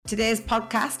Today's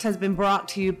podcast has been brought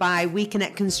to you by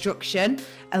WeConnect Construction,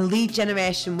 a lead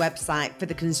generation website for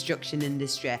the construction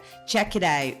industry. Check it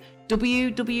out,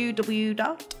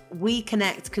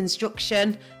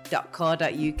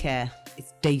 www.weconnectconstruction.co.uk.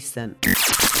 It's decent.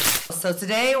 So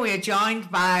today we are joined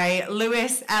by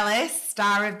Lewis Ellis,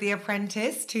 star of The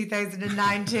Apprentice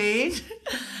 2019.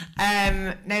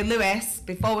 Now, Lewis,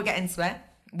 before we get into it,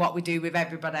 what we do with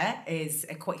everybody is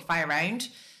a quick fire round.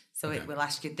 So it will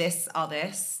ask you this or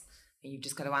this, and you've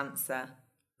just got to answer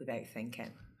without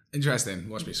thinking. Interesting.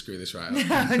 Watch me screw this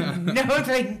right up. No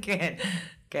thinking.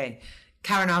 Okay.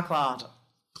 Karen or Claude?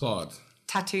 Claude.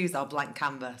 Tattoos or blank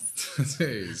canvas?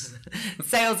 Tattoos.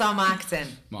 Sales or marketing?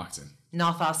 Marketing.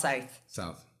 North or south?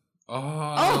 South.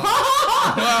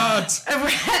 What?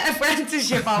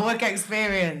 Apprenticeship or work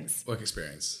experience? Work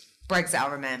experience. Brexit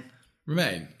or Remain?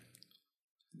 Remain.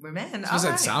 Remain. I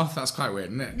said south. That's quite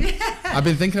weird, isn't it? Yeah. I've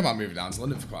been thinking about moving down to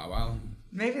London for quite a while.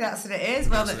 Maybe that's what it is.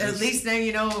 Well, at least now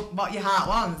you know what your heart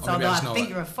wants. Although I think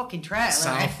you're a fucking traitor.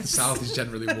 South is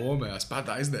generally warmer. That's bad,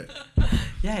 that, isn't it?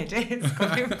 Yeah, it is.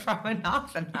 Coming from a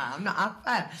northern, I'm not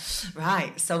happy.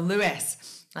 Right. So,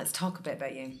 Lewis, let's talk a bit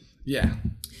about you. Yeah.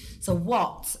 So,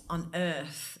 what on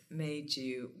earth made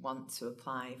you want to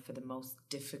apply for the most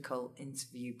difficult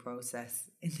interview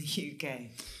process in the UK?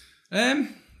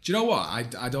 Do you know what?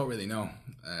 I don't really know.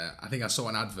 I think I saw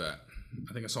an advert.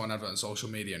 On social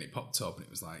media and it popped up and it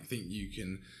was like, I think you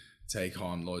can take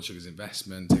on Lord Sugar's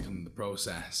investment, take on the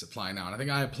process, apply now. And I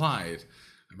think I applied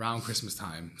around Christmas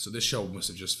time. So this show must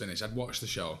have just finished. I'd watched the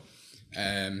show.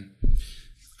 And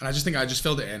I just think I just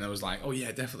filled it in. I was like, oh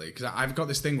yeah, definitely. Because I've got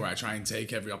this thing where I try and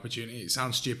take every opportunity. It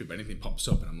sounds stupid, but anything pops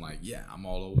up and I'm like, yeah, I'm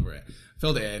all over it.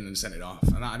 Filled it in and sent it off.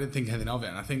 And I didn't think anything of it.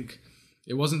 And I think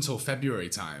it wasn't until February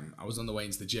time, I was on the way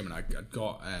into the gym and I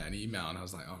got an email and I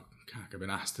was like, oh, I've been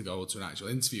asked to go to an actual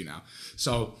interview now.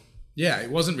 So yeah, it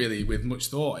wasn't really with much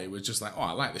thought. It was just like, oh,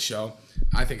 I like the show.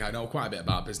 I think I know quite a bit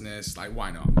about business. Like,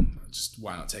 why not?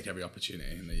 Why not take every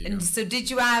opportunity? And there you go. So did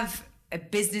you have a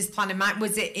business plan in mind?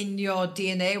 Was it in your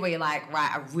DNA where you're like,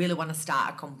 right, I really want to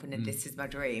start a company. This is my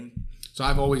dream. So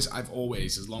I've always,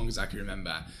 as long as I can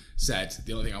remember, said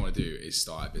the only thing I want to do is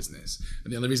start a business.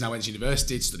 And the only reason I went to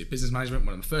university to study business management,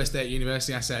 when on the first day at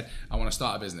university, I said, I want to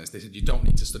start a business. They said, you don't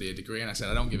need to study a degree. And I said,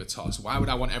 I don't give a toss. Why would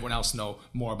I want everyone else to know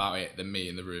more about it than me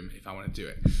in the room if I want to do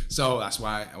it? So that's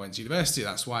why I went to university.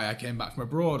 That's why I came back from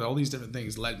abroad. All these different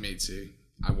things led me to,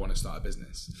 I want to start a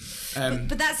business.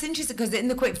 But that's interesting because in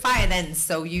the quick fire then,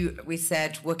 so we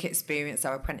said work experience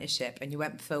or apprenticeship and you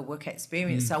went for work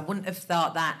experience. So I wouldn't have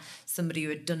thought that somebody who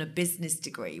had done a business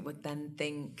degree would then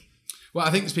think... Well, I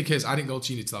think it's because I didn't go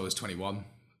to uni till I was 21.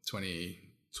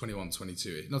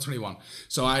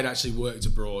 So I had actually worked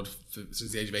abroad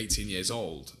since the age of 18 years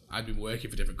old. I'd been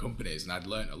working for different companies and I'd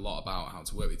learned a lot about how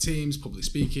to work with teams, public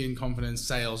speaking, confidence,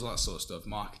 sales, all that sort of stuff,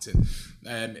 marketing.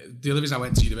 The only reason I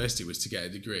went to university was to get a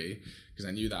degree because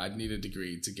I knew that I'd need a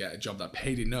degree to get a job that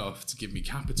paid enough to give me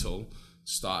capital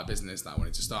to start a business that I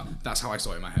wanted to start. That's how I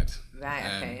saw it in my head. Right,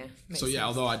 okay, yeah. So yeah,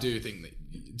 although I do think that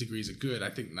degrees are good, I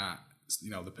think that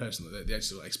the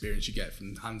actual experience you get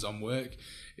from hands-on work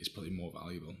is probably more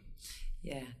valuable.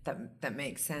 Yeah, that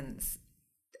makes sense.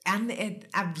 And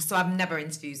so I've never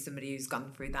interviewed somebody who's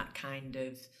gone through that kind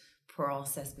of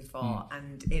process before,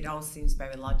 and it all seems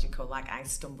very logical. Like I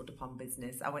stumbled upon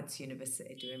business. I went to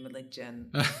university doing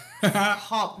religion.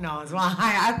 Hawk knows why.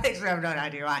 I literally have no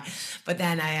idea why. But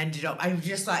then I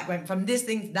just like went from this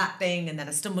thing to that thing, and then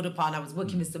I stumbled upon, I was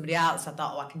working with somebody else. I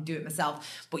thought, I can do it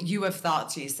myself. But you have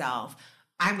thought to yourself,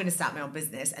 I'm going to start my own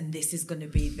business and this is going to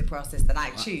be the process that I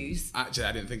choose. Actually,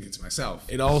 I didn't think it to myself.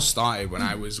 It all started when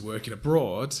I was working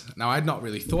abroad. Now, I'd not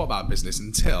really thought about business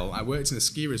until I worked in a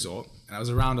ski resort and I was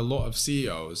around a lot of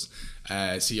CEOs,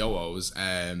 COOs,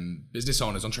 business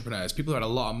owners, entrepreneurs, people who had a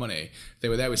lot of money. They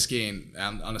were there with skiing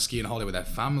on a skiing holiday with their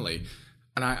family.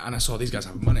 And I saw these guys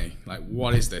have money. Like,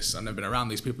 what is this? I've never been around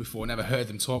these people before, never heard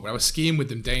them talk. But I was skiing with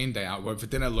them day in, day out, going for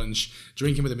dinner, lunch,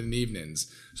 drinking with them in the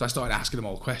evenings. So I started asking them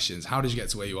all questions. How did you get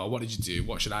to where you are? What did you do?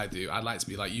 What should I do? I'd like to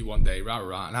be like you one day, rah, rah,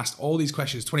 rah. And asked all these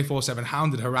questions 24/7,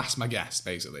 hounded, harassed my guests,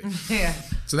 basically. Yeah.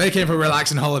 So they came for a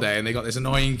relaxing holiday and they got this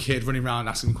annoying kid running around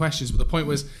asking questions. But the point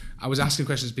was, I was asking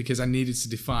questions because I needed to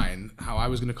define how I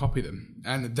was going to copy them.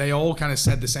 And they all kind of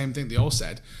said the same thing. They all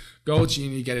said, go to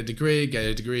uni, get a degree,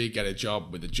 get a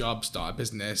job. With a job, start a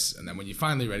business, and then when you're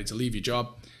finally ready to leave your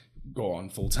job, go on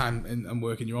full time and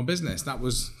work in your own business.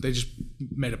 They just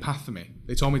made a path for me.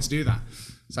 They told me to do that,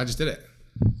 so I just did it.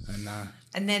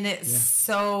 And then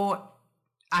so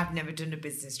I've never done a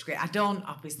business degree. I don't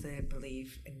obviously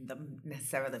believe in them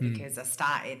necessarily because I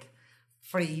started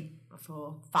 3,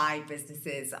 4, 5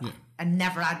 businesses and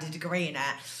never had a degree in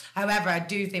it. However, I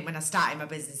do think when I started my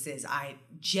businesses, I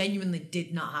genuinely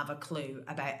did not have a clue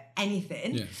about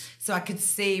anything. Yeah. So I could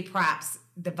see perhaps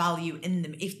the value in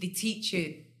them if they teach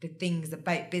you the things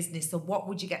about business. So what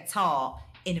would you get taught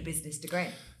in a business degree?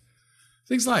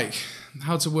 Things like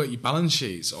how to work your balance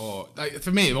sheets, or like,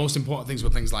 for me, the most important things were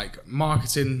things like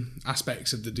marketing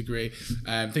aspects of the degree,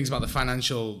 things about the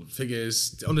financial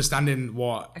figures, understanding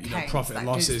what profit and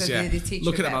losses,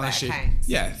 looking at balance sheet,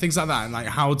 things like that, and like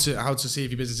how to see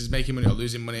if your business is making money or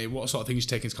losing money, what sort of things you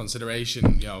take into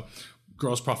consideration,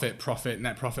 gross profit,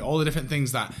 net profit, all the different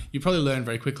things that you probably learn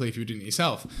very quickly if you're doing it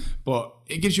yourself. But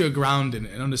it gives you a ground in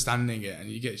understanding it, and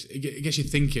it gets you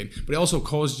thinking. But it also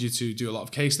causes you to do a lot of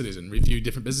case studies and review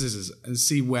different businesses and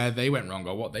see where they went wrong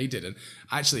or what they did. And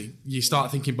actually, you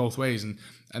start thinking both ways.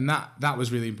 And that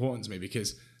was really important to me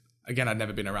because, again, I'd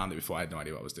never been around it before. I had no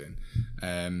idea what I was doing.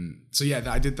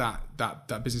 I did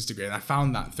that business degree, and I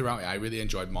found that throughout it, I really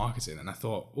enjoyed marketing. And I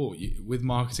thought, with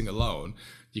marketing alone,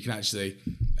 you can actually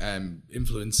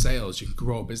influence sales. You can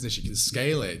grow a business. You can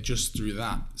scale it just through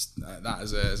that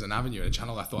as an avenue and a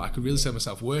channel. I thought I could really see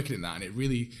myself working in that, and it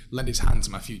really lent its hand to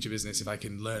my future business if I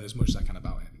can learn as much as I can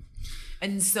about it.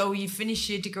 And so you finished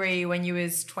your degree when you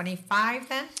was 25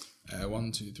 then?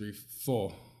 1, 2, 3,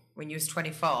 4. When you was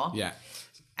 24? Yeah.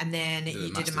 And then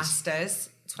you did a master's,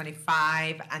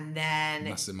 25, and then...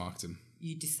 Master's in marketing.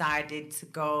 You decided to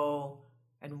go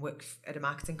and work at a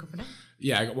marketing company?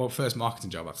 Yeah, I got first marketing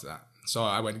job after that. So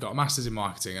I went and got a master's in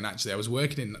marketing, and actually I was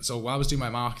working so while I was doing my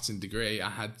marketing degree, I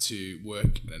had to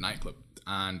work in a nightclub,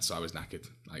 and so I was knackered.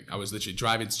 Like, I was literally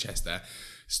driving to Chester,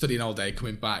 studying all day,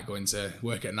 coming back, going to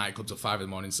work at a nightclub till 5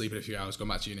 a.m, sleeping a few hours, going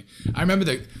back to uni. I remember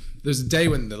there was a day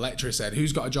when the lecturer said,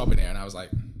 "Who's got a job in here?" And I was like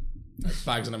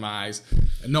bags under my eyes,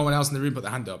 and no one else in the room put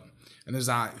their hand up. And there's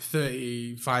like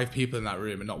 35 people in that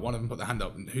room, and not one of them put their hand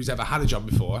up. And who's ever had a job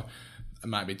before? There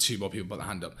might be 2 more people put their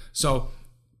hand up. So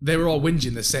they were all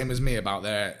whinging the same as me about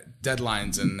their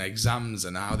deadlines and exams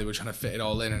and how they were trying to fit it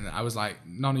all in. And I was like,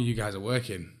 none of you guys are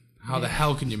working. How the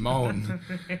hell can you moan?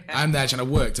 I'm there trying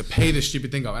to work to pay this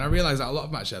stupid thing off. And I realized that a lot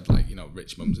of them actually had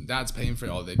rich mums and dads paying for it,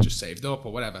 or they just saved up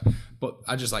or whatever. But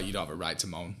I just you don't have a right to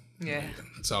moan. Yeah.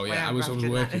 So I was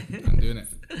working and doing it.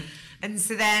 And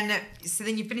so then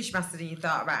you finished your master's and you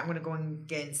thought, right, I'm going to go and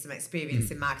gain some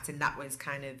experience in marketing. That was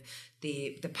kind of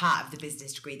the part of the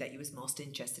business degree that you was most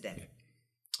interested in. Yeah.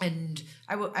 And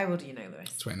how old are you now,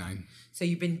 Lewis? 29. So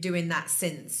you've been doing that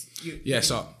since?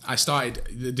 So I started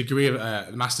the degree of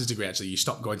the master's degree. Actually, you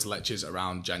stopped going to lectures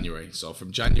around January. So from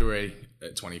January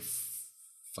at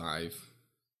 25,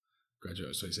 graduate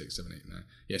was 26, 7, 8, 9.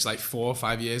 Yeah, it's like 4 or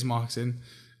 5 years marketing.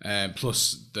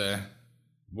 Plus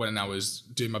when I was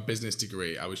doing my business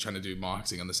degree, I was trying to do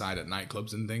marketing on the side at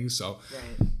nightclubs and things. So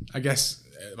I guess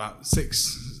about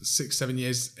 6, 7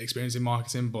 years experience in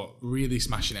marketing, but really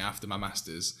smashing it after my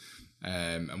master's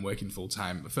and working full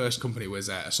time. The first company was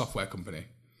a software company,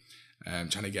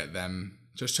 trying to get them,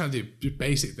 just trying to do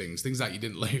basic things that you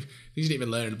didn't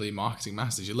even learn in the marketing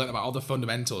masters. You learn about all the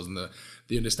fundamentals and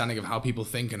the understanding of how people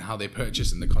think and how they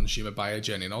purchase and the consumer buyer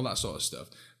journey and all that sort of stuff.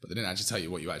 But they didn't actually tell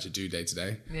you what you actually do day to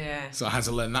day. Yeah. So I had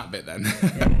to learn that bit then.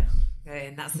 Yeah,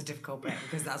 and that's the difficult bit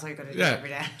because that's what you've got to do every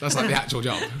day. That's like the actual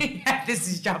job. Yeah, this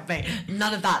is job, mate.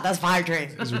 None of that. That's fire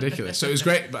dreams. It's ridiculous. So it was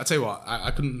great, but I tell you what,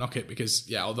 I couldn't knock it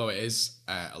because, although it is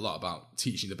a lot about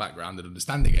teaching the background and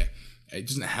understanding it, it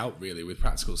doesn't help really with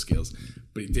practical skills,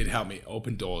 but it did help me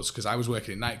open doors because I was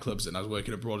working in nightclubs and I was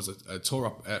working abroad as for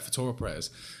tour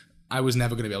operators. I was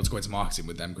never going to be able to go into marketing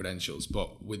with them credentials,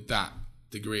 but with that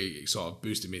degree, it sort of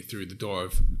boosted me through the door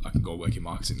of I can go work in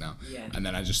marketing now. Yeah. And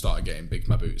then I just started getting big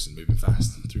for my boots and moving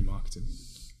fast through marketing.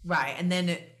 Right, and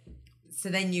then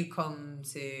you come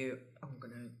to I'm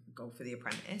going to go for The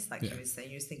Apprentice, like you were saying.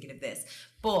 You was thinking of this,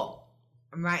 but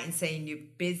I'm right in saying your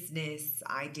business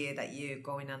idea that you're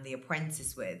going on The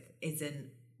Apprentice with isn't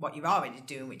what you're already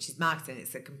doing, which is marketing.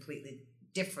 It's a completely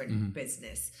different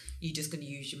business. You're just going to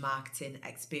use your marketing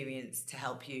experience to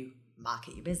help you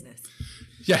market your business.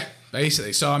 Yeah,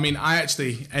 basically. So, I mean, I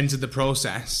actually entered the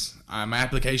process. My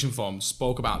application form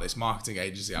spoke about this marketing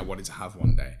agency I wanted to have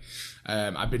one day.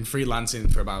 I've been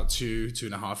freelancing for about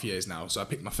 2.5 years now. So I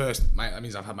picked that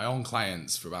means I've had my own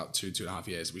clients for about 2.5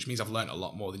 years, which means I've learned a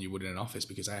lot more than you would in an office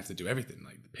because I have to do everything,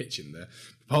 like the pitching, the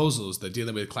proposals, the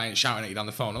dealing with clients shouting at you down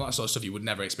the phone, all that sort of stuff you would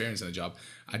never experience in a job.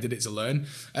 I did it to learn.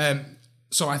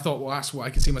 So I thought, well, that's what I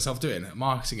could see myself doing, a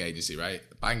marketing agency, right?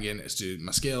 Banging, it's doing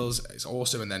my skills, it's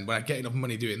awesome. And then when I get enough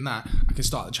money doing that, I can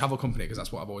start a travel company because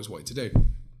that's what I've always wanted to do.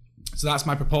 So that's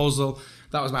my proposal.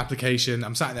 That was my application.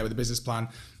 I'm sat there with a business plan.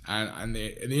 And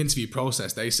in the interview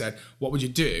process, they said, what would you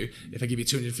do if I give you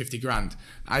 250 grand?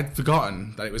 I'd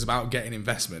forgotten that it was about getting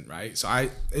investment, right? So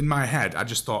in my head, I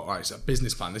just thought, right, it's a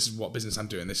business plan. This is what business I'm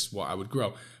doing. This is what I would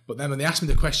grow. But then when they asked me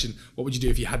the question, what would you do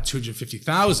if you had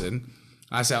 250,000?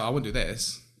 I said, I wouldn't do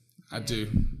this. I'd do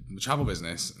a travel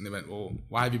business. And they went, well,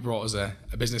 why have you brought us a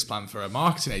business plan for a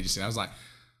marketing agency? And I was like,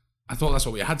 I thought that's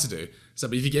what we had to do. So,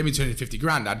 but if you gave me 250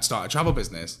 grand, I'd start a travel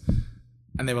business.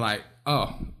 And they were like,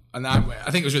 oh. And I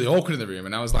think it was really awkward in the room.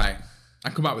 And I was like, I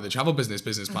come out with a travel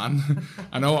business plan.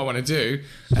 I know what I want to do.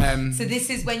 So this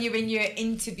is when you're in your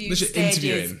interview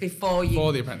stages before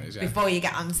the apprentice, yeah. Before you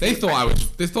get on. They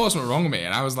thought something wrong with me,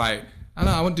 and I was like,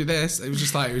 I won't do this. It was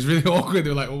just like, it was really awkward. They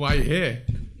were like, well, why are you here?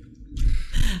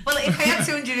 Well, if I had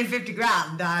 250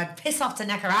 grand, I'd piss off to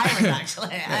Necker Island, actually.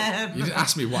 Yeah, you didn't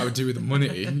ask me what I would do with the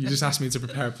money. You just asked me to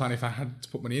prepare a plan if I had to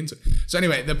put money into it. So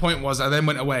anyway, the point was I then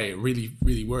went away really,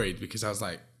 really worried because I was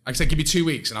like I said, give me 2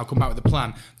 weeks and I'll come back with a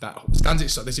plan that stands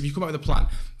its salt. They said, if you come back with a plan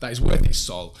that is worth its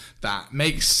salt, that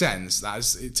makes sense, that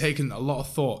has taken a lot of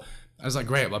thought. I was like,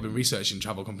 great, well, I've been researching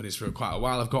travel companies for quite a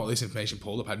while. I've got all this information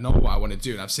pulled up. I know what I want to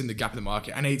do, and I've seen the gap in the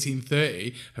market. And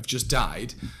 1830 have just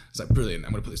died. I was like, brilliant,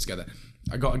 I'm going to put this together.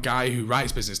 I got a guy who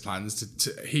writes business plans.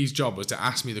 His job was to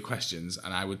ask me the questions,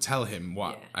 and I would tell him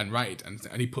what and write, and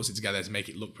he puts it together to make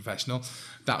it look professional.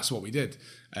 That's what we did.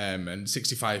 And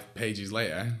 65 pages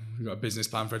later, we got a business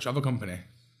plan for a travel company.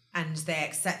 And they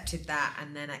accepted that,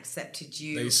 and then accepted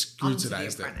you. They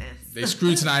scrutinised it. They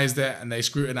scrutinised it, and they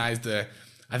scrutinised the.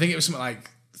 I think it was something like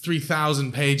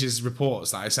 3,000 pages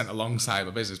reports that I sent alongside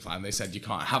my business plan. They said, you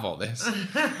can't have all this.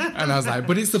 And I was like,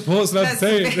 but it's the post that I'm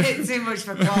saying. That's a bit too much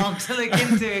for Clark to look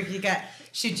into if you get,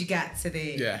 should you get to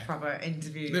the proper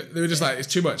interview. They were just like, it's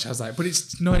too much. I was like, but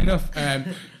it's not enough. I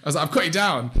was like, I've cut it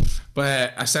down.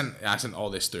 But I sent all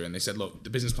this through, and they said, look, the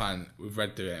business plan, we've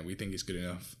read through it, and we think it's good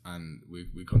enough, and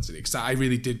we consider it. Because I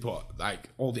really did put like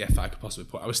all the effort I could possibly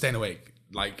put. I was staying awake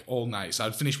like all night. So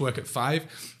I'd finish work at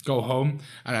 5, go home,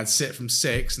 and I'd sit from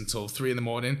 6 until 3 in the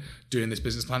morning doing this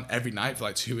business plan every night for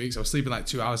like 2 weeks. I was sleeping like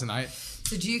 2 hours a night.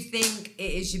 So do you think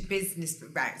it is your business,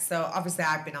 right? So obviously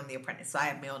I've been on The Apprentice, so I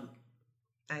have my own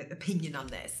opinion on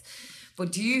this.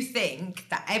 But do you think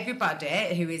that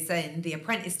everybody who is in The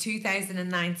Apprentice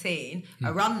 2019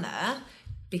 are on there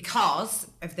because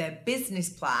of their business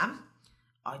plan,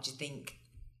 or do you think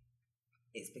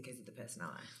it's because of the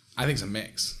personality? I think it's a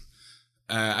mix.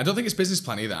 I don't think it's business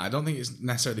plan either. I don't think it's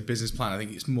necessarily business plan. I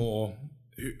think it's more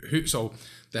so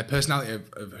their personality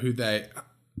of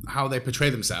how they portray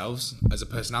themselves as a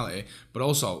personality, but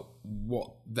also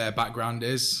what their background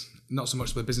is, not so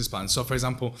much with business plan. So for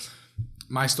example,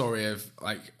 my story of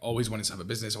like always wanting to have a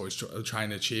business, always trying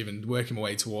to achieve and working my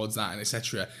way towards that, and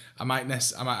etc. I'm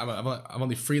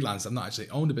only freelance. I've not actually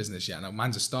owned a business yet, and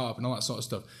mine's a startup and all that sort of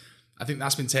stuff. I think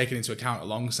that's been taken into account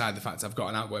alongside the fact I've got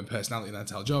an outgoing personality and I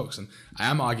tell jokes, and I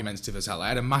am argumentative as hell. I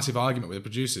had a massive argument with the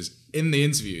producers in the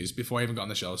interviews before I even got on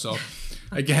the show. So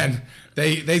again,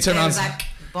 they turned around. Like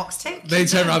box tape. They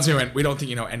turned around to me and went, "We don't think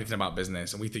you know anything about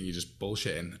business, and we think you're just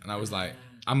bullshitting." And I was like,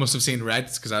 I must have seen red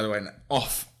because I went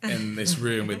off in this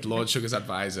room with Lord Sugar's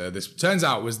advisor. This turns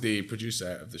out was the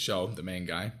producer of the show, the main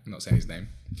guy. I'm not saying his name.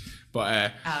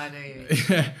 But I know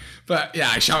you. But yeah,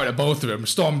 I shouted at both of them,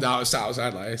 stormed out, sat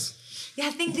outside like this. Yeah,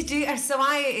 I think they do. So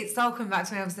it's all come back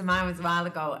to me. Obviously, mine was a while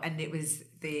ago, and it was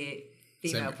the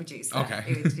female producer. Okay.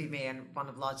 It was me and one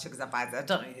of Lord Sugar's advisors. I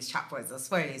don't know who this chap was. I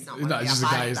swear he's not one of the just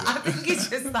advisors. A guy, I think he's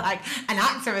just like an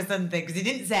actor or something because he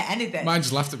didn't say anything. Mine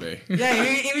just laughed at me. Yeah,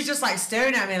 he was just like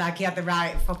staring at me like he had the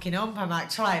right fucking ump. I'm like,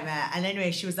 try mate. And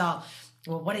anyway, she was all,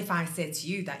 well, what if I said to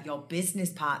you that your business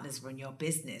partners run your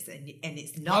business and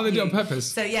it's not Oh, they you? do it on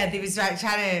purpose. So yeah, they was like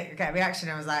trying to get a reaction.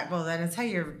 I was like, well, then I'll tell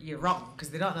you you're wrong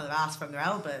because they don't know their ass from their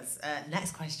elbows.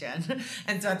 Next question.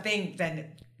 And so I think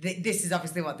then this is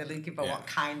obviously what they're looking for. Yeah. What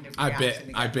kind of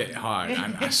reaction I bit hard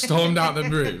and I stormed out the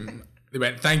room. They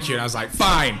went, thank you. And I was like,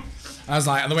 fine. I was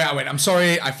like, and the way I went, I'm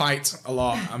sorry, I fight a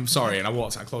lot, I'm sorry. And I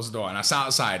walked, I closed the door and I sat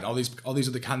outside. All these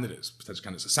other candidates, potential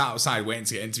candidates, I sat outside waiting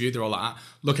to get interviewed. They're all like that,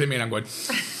 looking at me and I'm going,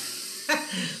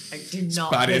 like, do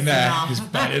not bad in there. He's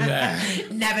bad in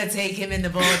there. Never take him in the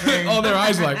boardroom. Oh, their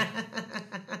eyes were like.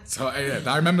 So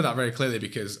I remember that very clearly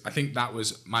because I think that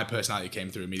was my personality came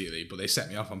through immediately, but they set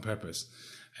me off on purpose.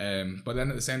 But then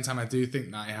at the same time, I do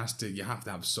think that you have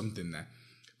to have something there.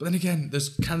 But then again, there's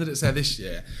candidates there this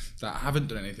year that haven't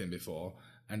done anything before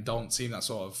and don't seem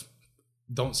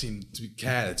to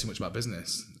care too much about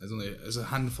business. There's a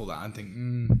handful that I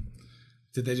think,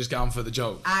 did they just get on for the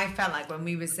joke? I felt like when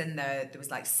we was in there was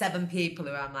like 7 people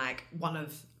who I'm like one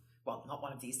of well, not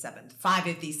one of these 7, 5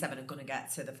 of these 7 are going to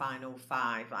get to the final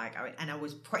 5. And I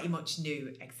was pretty much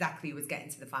knew exactly who was getting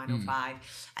to the final 5.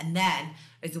 And then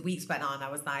as the weeks went on,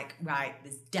 I was like, right,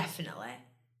 there's definitely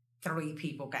 3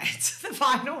 people getting to the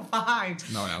final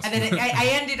 5. No one else. And then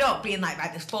I ended up being like, right,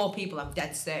 there's 4 people I'm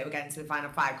dead certain were getting to the final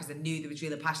 5 because I knew they was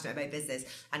really passionate about business.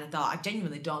 And I thought, I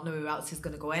genuinely don't know who else is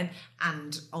going to go in.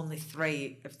 And only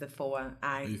 3 of the 4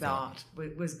 I thought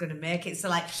was going to make it. So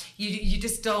like, you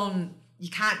just don't, you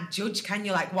can't judge, can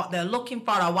you? Like what they're looking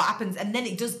for or what happens. And then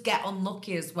it does get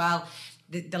unlucky as well.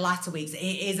 The latter weeks, it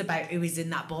is about who is in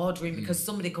that boardroom because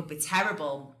somebody could be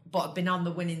terrible but have been on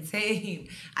the winning team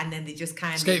and then they just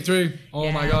kind of skate through.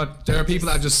 Oh my God. There are people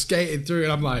that have just skated through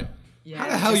and I'm like, how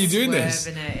the hell are you doing this?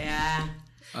 It, yeah.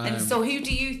 And so who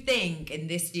do you think in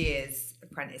this year's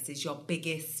Apprentice is your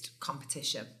biggest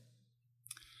competition?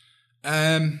 Do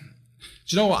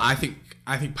you know what? I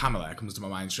think Pamela comes to my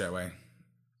mind straight away.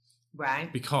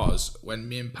 Right. Because when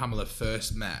me and Pamela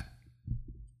first met,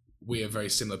 we have very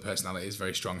similar personalities,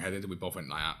 very strong-headed. We both went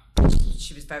like that.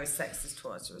 She was very sexist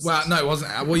towards us. Well, no, it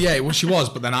wasn't. Well, yeah, well, she was,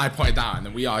 but then I pointed out, and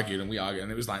then we argued, and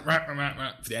it was like,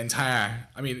 for the entire,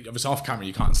 I mean, if it's off camera,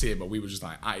 you can't see it, but we were just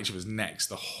like at each other's necks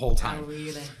the whole time. Oh,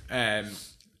 really?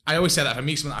 I always say that if I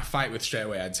meet someone that I fight with straight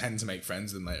away, I tend to make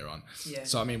friends with them later on. Yeah.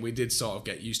 So, I mean, we did sort of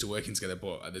get used to working together,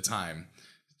 but at the time,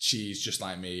 she's just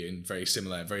like me and very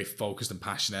similar, very focused and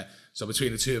passionate. So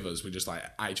between the two of us, we're just like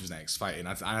at each other's necks fighting.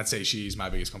 I'd say she's my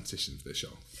biggest competition for this show.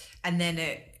 And then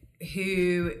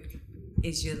who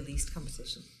is your least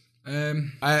competition?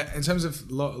 In terms of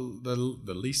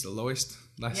the least, the lowest,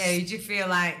 less. Yeah, who do you feel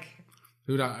like?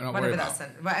 Who do I not worry about?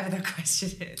 Whatever the question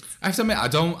is. I have to admit, I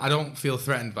don't feel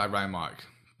threatened by Ryan Mark,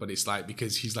 but it's like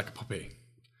because he's like a puppy.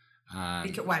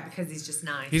 Why? Because he's just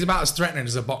nice. He's about as threatening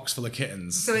as a box full of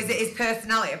kittens. So is it his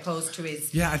personality opposed to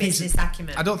his I business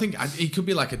acumen? I don't think he could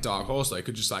be like a dark horse. Though. He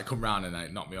could just like come round and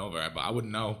like knock me over, but I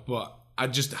wouldn't know. But I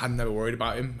just had never worried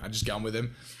about him. I just get on with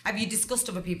him. Have you discussed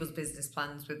other people's business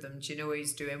plans with them? Do you know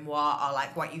who's doing what, or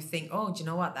like what you think? Oh, do you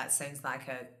know what? That sounds like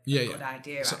a good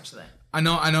idea. So, actually, I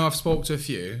know. I've spoke to a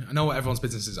few. I know what everyone's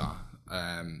businesses are.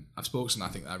 I've spoken to some I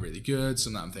think that are really good,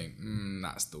 some that I think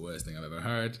that's the worst thing I've ever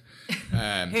heard.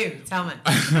 Who? Tell me.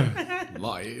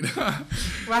 Lottie.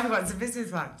 Why? What's the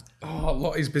business one? Oh,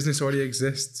 Lottie's business already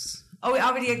exists. Oh, it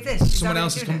already exists? Someone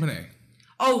else's company.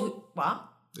 Oh, what?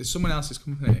 It's someone else's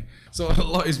company. So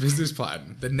Lottie's business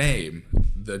plan, the name,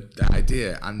 the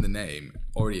idea and the name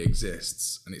already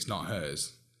exists and it's not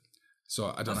hers.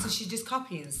 So I don't know. So she's just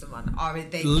copying someone, or are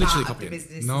they literally part copying of the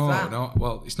business No, as well? no.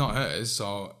 Well, it's not hers,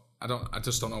 so I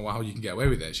just don't know how you can get away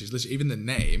with it. She's literally, even the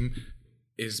name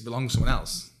belongs to someone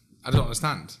else. I don't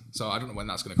understand. So I don't know when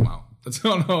that's going to come out. I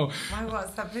don't know. Why?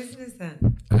 What's that business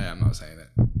then? I'm not saying it.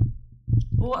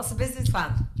 Well, what's the business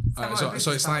plan?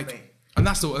 So it's like, and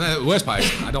that's the worst part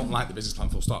is I don't like the business plan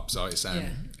full stop. So it's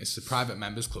a private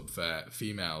members club for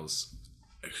females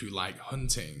who like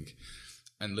hunting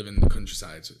and live in the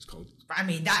countryside. So it's called. I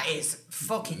mean, that is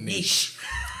fucking niche.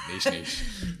 Niche.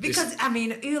 Because, I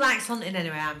mean, who likes hunting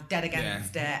anyway? I'm dead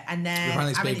against it. And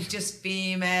then, it's just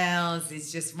females.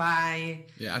 It's just why.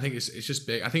 Yeah, I think it's just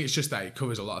big. I think it's just that it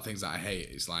covers a lot of things that I hate.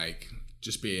 It's like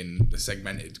just being the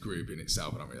segmented group in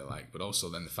itself I don't really like. But also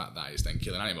then the fact that it's then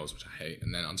killing animals, which I hate.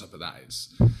 And then on top of that,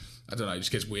 it's, I don't know, it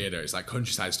just gets weirder. It's like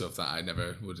countryside stuff that I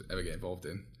never would ever get involved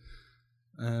in.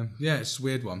 It's a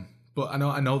weird one. But I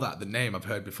know that the name I've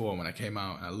heard before when I came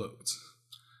out and I looked.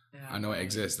 Yeah, I know it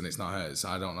exists and it's not hers, so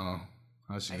I don't know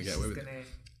how she's going to get away with it.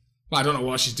 Well, I don't know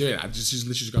what she's doing. She's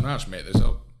literally just gone around, she made this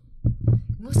up.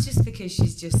 Must just because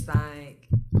she's just like,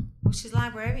 well, she's a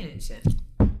librarian, isn't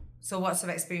she? So what's her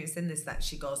experience in this that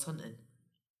she goes hunting?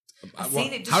 How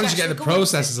did you get the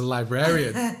process as a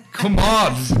librarian? Come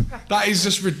on! That is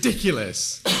just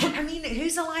ridiculous. I mean,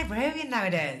 who's a librarian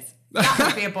nowadays? That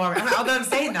would be a boring. I mean, although I'm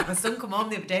saying that, my son come home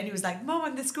the other day and he was like, "Mum,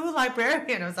 I'm the school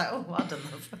librarian." I was like, "Oh, well done,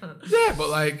 love." Yeah, but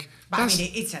like, but I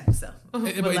mean, it tempts though.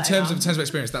 But in terms of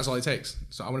experience, that's all it takes.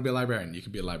 So I want to be a librarian. You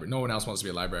can be a librarian. No one else wants to be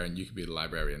a librarian. You can be the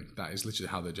librarian. That is literally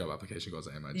how the job application goes.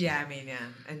 I imagine. Yeah, I mean,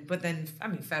 but then I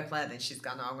mean, fair play. Then she's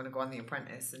gone. Oh, I'm going to go on The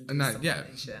Apprentice and do something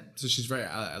and shit. So she's very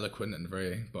eloquent and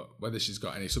very. But whether she's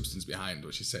got any substance behind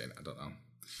what she's saying, I don't know.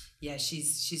 Yeah,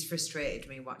 she's frustrated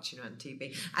me watching her on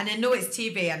TV. And I know it's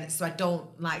TV, and so I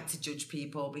don't like to judge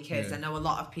people because I know a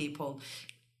lot of people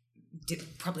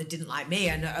probably didn't like me,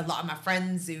 and a lot of my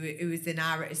friends who was in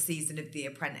our season of The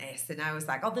Apprentice, and I was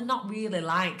like, oh, they're not really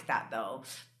like that though.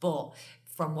 But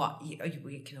from what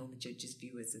we can only judge as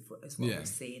viewers of what we've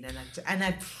seen, and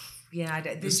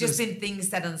There's just been things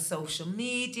said on social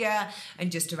media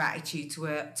and just her attitude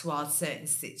towards certain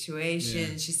situations.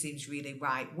 Yeah. She seems really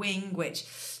right wing, which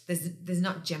there's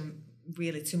not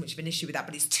really too much of an issue with that,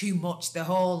 but it's too much.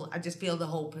 I just feel the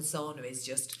whole persona is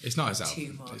just it's not herself.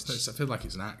 Too much. I feel like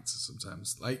it's an act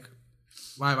sometimes. Like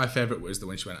my favourite was the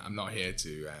when she went, "I'm not here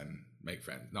to make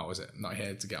friends. No, was it? I'm not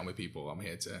here to get on with people. I'm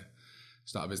here to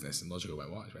start a business." And Logical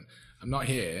went, "What?" She went, "I'm not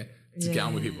here to get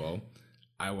on with people.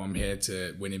 I'm here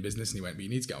to win in business." And he went, "But you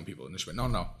need to get on with people." And she went,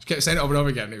 No. She kept saying it over and over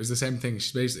again. And it was the same thing.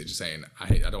 She's basically just saying,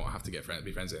 I don't have to be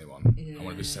friends with anyone. Yeah. I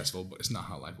want to be successful, but it's not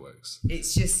how life works.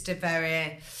 It's just a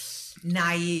very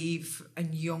naive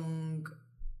and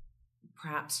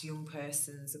perhaps young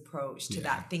person's approach to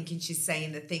that, thinking she's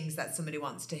saying the things that somebody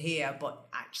wants to hear, but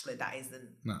actually that isn't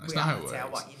it's not how it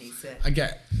works. What you need to. I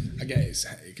get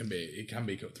it can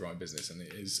be cutthroat in business, and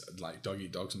it is like dog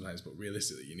eat dog sometimes, but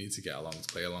realistically you need to get along to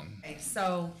play along. Okay,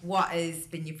 so what has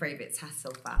been your favourite task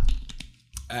so far?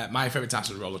 My favourite task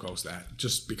was roller coaster,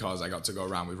 just because I got to go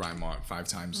around with Ryan Mark 5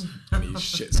 times and he's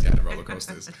shit scared of roller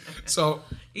coasters. So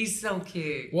he's so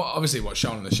cute. What's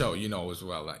shown on the show, you know as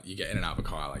well, that you get in and out of a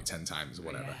car like 10 times or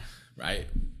whatever, right?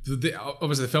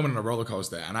 Obviously they're filming on a roller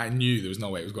coaster, and I knew there was no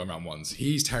way it was going around once.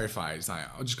 He's terrified. He's like,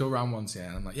 "I'll just go around once, yeah."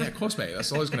 And I'm like, "Yeah, of course, mate.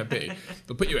 That's all it's going to be.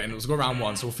 They'll put you in, let's go around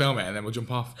once, we'll film it, and then we'll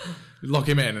jump off." We lock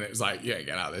him in, and it was like, "Yeah,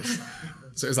 get out of this."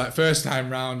 So it was like first time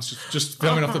round, just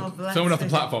filming off the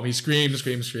platform. He screamed,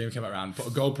 came around, put a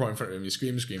GoPro in front of him. He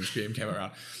screamed, came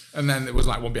around, and then there was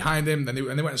like one behind him. Then they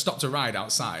went and stopped a ride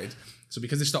outside. So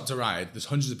because they stopped a ride, there's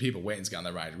hundreds of people waiting to get on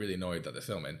the ride, really annoyed that they're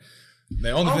filming.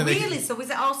 Really? So was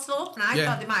it all still open? I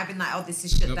thought they might have been like, this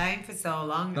is shut down for so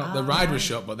long. No, the ride was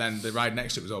shut, but then the ride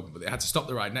next to it was open. But they had to stop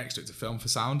the ride next to it to film for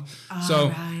sound.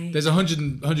 There's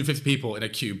 150 people in a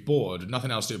queue, bored, nothing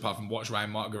else to do apart from watch Ryan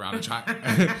Mark go around the track,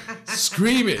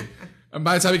 screaming. And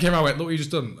by the time he came out, I went, "Look what you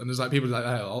just done." And there's like people like,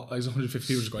 there's 150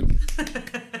 people just going.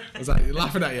 I was like,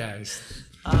 laughing at you.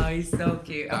 He's so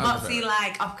cute. And what's he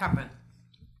like off camera?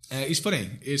 He's funny.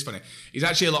 He is funny. He's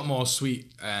actually a lot more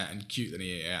sweet and cute than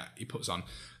he puts on.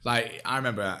 Like, I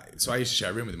remember, so I used to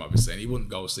share a room with him, obviously, and he wouldn't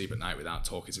go to sleep at night without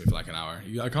talking to me for like an hour.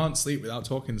 I can't sleep without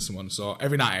talking to someone. So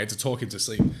every night I had to talk him to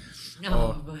sleep.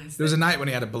 There was a night when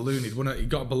he had a balloon. He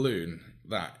got a balloon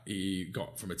that he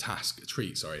got from a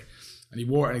treat, and he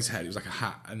wore it on his head. It was like a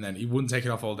hat, and then he wouldn't take it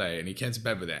off all day, and he came to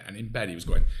bed with it, and in bed he was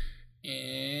going,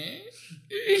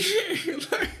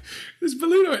 like, this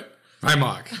balloon on it. "Hi,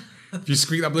 Mark. If you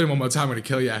squeak that balloon one more time, I'm going to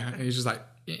kill you." And he's just like,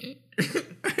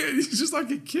 he's just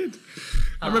like a kid.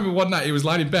 I remember one night he was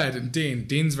lying in bed, and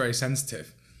Dean's very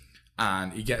sensitive,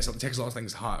 and he takes a lot of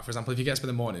things to heart. For example, if he gets up in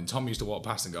the morning, Tom used to walk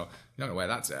past and go, "You don't know where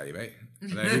that's at, are you, mate?"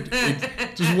 And then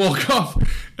he'd just walk off,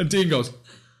 and Dean goes,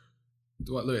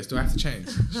 "What, Lewis, do I have to change?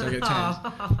 Should I get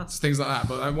changed?" It's things like that.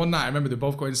 But one night I remember they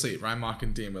both going to sleep. Ryan Mark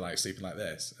and Dean were like sleeping like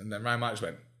this, and then Ryan Mark just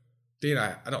went, "Dean,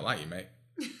 I don't like you, mate."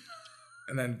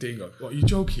 And then Dean goes, "What, are you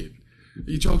joking? Are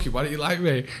you joking? Why don't you like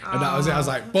me?" And that was it. I was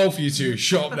like, "Both of you two,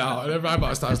 shut up now." And then Ryan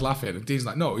Mark starts laughing, and Dean's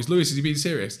like, "No, Lewis, is he being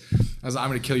serious?" I was like, "I'm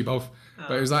going to kill you both."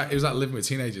 But it was like living with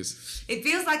teenagers. It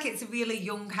feels like it's a really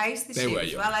young house this year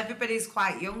as well. Everybody's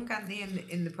quite young, aren't they,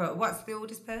 in the pro? What's the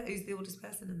oldest person? Who's the oldest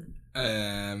person in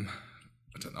them?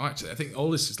 I don't know actually. I think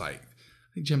oldest is like,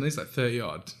 I think Gemini's like 30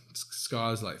 odd.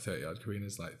 Scar's like 30 odd.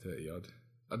 Karina's like 30 odd.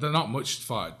 They're not much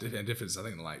far difference. I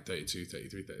think they're like 32,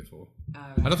 33, 34. Right.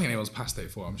 I don't think anyone's past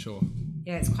 34, I'm sure.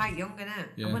 Yeah, it's quite young, isn't it?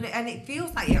 Yeah. And it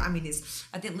feels like,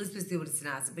 I think Liz was the oldest in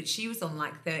ours, but she was on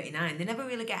like 39. They never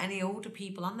really get any older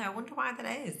people on there. I wonder why that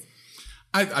is.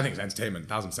 I think it's entertainment,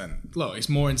 1,000%. Look, it's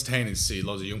more entertaining to see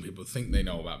loads of young people think they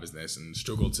know about business and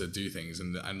struggle to do things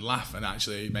and laugh and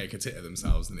actually make a tit of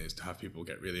themselves than it is to have people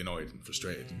get really annoyed and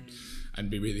frustrated and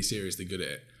be really seriously good at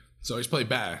it. So it's probably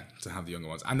better to have the younger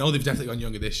ones. I know they've definitely gone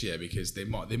younger this year because they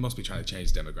must be trying to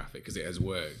change the demographic because it has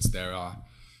worked. There are,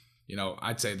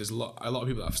 I'd say there's a lot of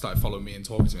people that have started following me and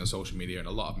talking to me on social media, and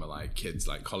a lot of them are like kids,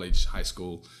 like college, high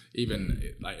school, even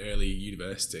like early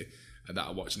university, that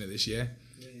are watching it this year.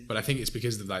 Yeah. But I think it's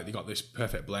because they got this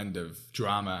perfect blend of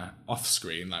drama off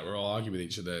screen, like we're all arguing with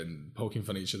each other and poking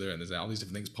fun at each other, and there's all these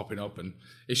different things popping up, and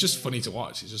it's just funny to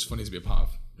watch. It's just funny to be a part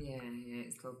of. Yeah,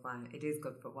 it's good fun. It is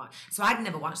good for watch. So I'd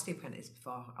never watched The Apprentice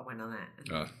before I went on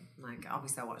it. And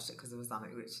obviously I watched it because it was on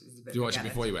it, which is a bit. Did you watch it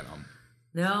before you went on?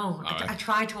 No, I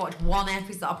tried to watch one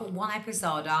episode. I put one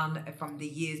episode on from the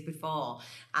years before,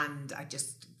 and I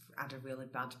just had a really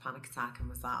bad panic attack and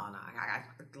was like, "Oh no, I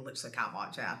literally can't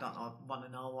watch it. I don't want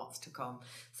to know what's to come."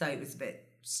 So it was a bit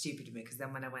stupid of me, because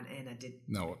then when I went in,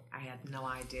 I had no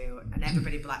idea, and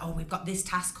everybody would be like, "Oh, we've got this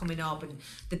task coming up, and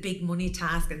the big money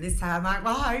task, and this time." I'm like,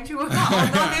 "Well, how do you want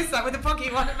this? Like, what the fuck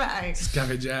you want about?"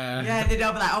 Scavenger. Yeah, they'd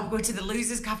all be like, "Oh, we're going to the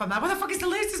losers' camp." I'm like, "What the fuck is the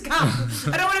losers' camp?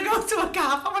 I don't want to go to a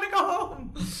camp. I want to go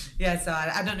home." Yeah, so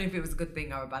I don't know if it was a good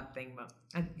thing or a bad thing, but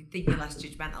I think you're less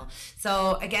judgmental.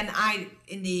 So again,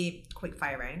 in the quick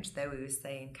fire range, there we were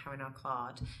saying Karen or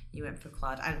Claude. You went for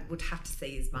Claude. I would have to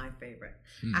say is my favourite.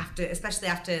 Especially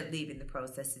after leaving the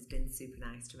process, has been super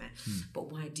nice to me.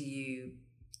 But why do you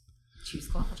choose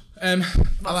Claude? What's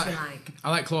he like?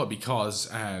 I like Claude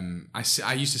because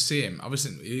I used to see him.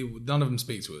 Obviously, none of them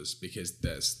speak to us because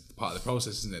that's part of the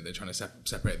process, isn't it? They're trying to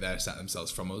separate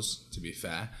themselves from us, to be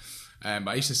fair. But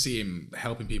I used to see him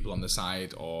helping people on the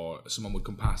side, or someone would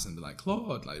come past and be like,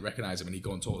 "Claude," like recognise him, and he'd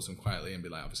go and talk to them quietly and be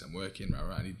like, "Obviously I'm working,"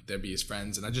 right, and they'd be his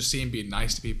friends, and I just see him being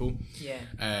nice to people. Yeah.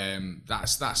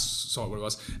 That's sort of what it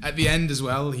was. At the end as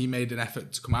well, he made an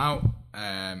effort to come out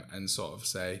and sort of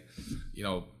say, you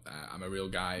know, I'm a real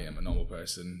guy, I'm a normal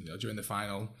person. You know, during the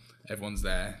final, everyone's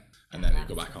there, and then he'd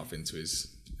go back off into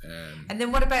his. And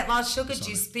then what about Lord Sugar? Do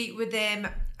you speak with him?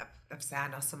 Obviously, I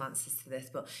know some answers to this,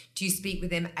 but do you speak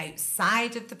with him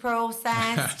outside of the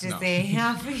process? Does he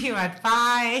offer you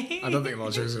advice? I don't think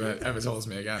Lord Sugar's ever told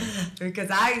me again. Because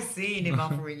I've seen him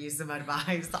offering you some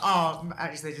advice. Oh,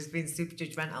 actually, just being super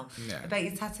judgmental about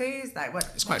your tattoos. Like, what?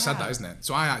 It's quite sad, that, isn't it?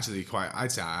 So I'd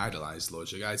say I idolised Lord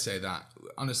Sugar. I'd say that,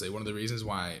 honestly, one of the reasons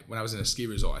why, when I was in a ski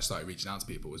resort, I started reaching out to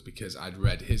people was because I'd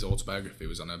read his autobiography. It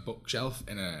was on a bookshelf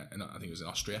I think it was in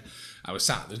Austria. I was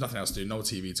sat, there's nothing else to do, no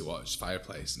TV to watch,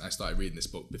 fireplace, and I started reading this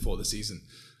book before the season,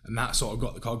 and that sort of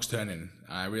got the cogs turning.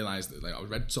 And I realised that, like, I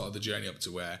read sort of the journey up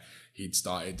to where he'd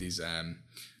started his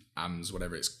AMS,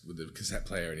 whatever it's, with the cassette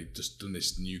player, and he'd just done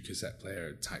this new cassette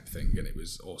player type thing, and it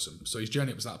was awesome. So his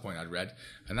journey up to that point I'd read,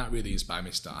 and that really inspired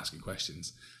me to start asking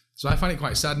questions. So I find it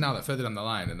quite sad now that further down the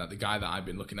line, and that the guy that I've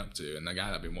been looking up to and the guy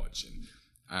that I've been watching,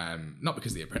 not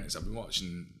because of The Apprentice, I've been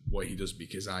watching what he does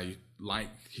because I like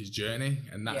his journey,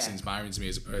 and that's inspiring to me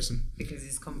as a person. Because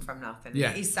he's come from nothing.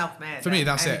 Yeah. He's self-made. For me,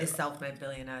 that's it. He's self-made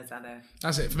billionaires.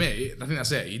 That's it. For me, I think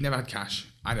that's it. He never had cash.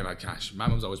 I never had cash. My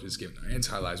mum's always been skipping. Her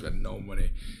entire lives we had no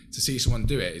money. To see someone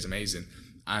do it is amazing.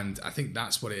 And I think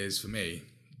that's what it is for me.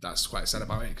 That's quite sad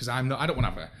about it, because I don't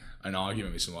want to have an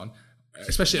argument with someone,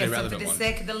 especially an irrelevant one. So for the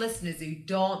sake of the listeners who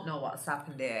don't know what's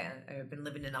happened here, who have been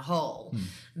living in a hole,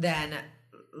 then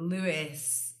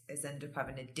Lewis has ended up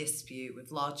having a dispute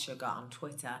with Lord Sugar on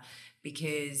Twitter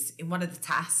because in one of the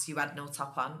tasks you had no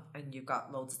top on and you've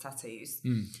got loads of tattoos,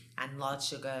 and Lord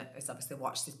Sugar has obviously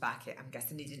watched this back. I'm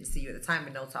guessing he didn't see you at the time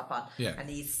with no top on, and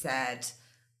he said,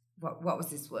 what was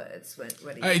his words?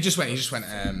 He just went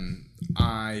something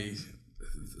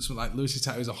like, Lewis's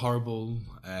tattoos are horrible,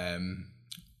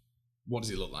 what does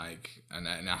he look like, and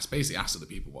basically asked other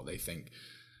people what they think.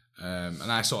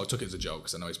 And I sort of took it as a joke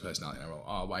because I know his personality, and I wrote,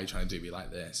 "Oh, why are you trying to do me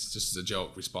like this?" Just as a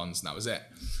joke response, and that was it.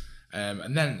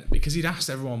 And then, because he'd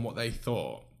asked everyone what they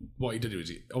thought, what he did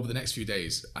was, over the next few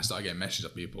days, I started getting messages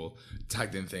of people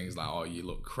tagged in things like, "Oh, you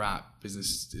look crap.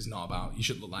 Business is not about, you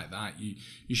shouldn't look like that.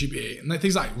 You should be," and like,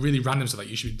 things like really random stuff, like,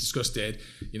 "You should be disgusted.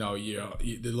 You know,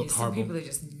 they look horrible." Some people are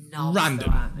just not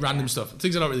random stuff,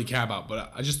 things I don't really care about.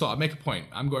 But I just thought I'd make a point.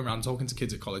 I'm going around talking to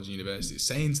kids at college and university,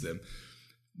 saying to them,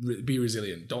 be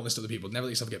resilient, don't listen to other people, never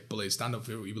let yourself get bullied, stand up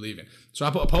for what you believe in. So I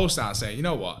put a post out saying, you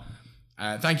know what,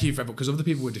 thank you for everyone, because other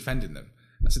people were defending them.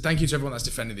 I said, thank you to everyone that's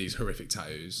defending these horrific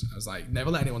tattoos. I was like,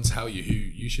 never let anyone tell you who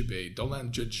you should be. Don't let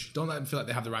them judge, don't let them feel like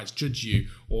they have the right to judge you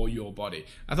or your body.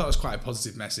 I thought it was quite a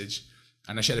positive message,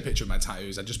 and I shared a picture of my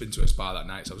tattoos. I'd just been to a spa that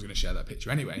night, so I was going to share that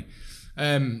picture anyway.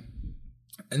 And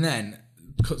then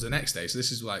cut to the next day, so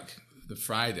this is like the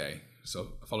Friday, so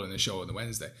following the show on the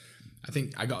Wednesday, I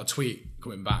think I got a tweet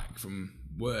coming back from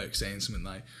work saying something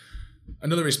like,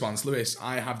 another response, "Lewis,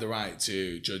 I have the right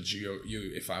to judge you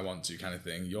if I want to," kind of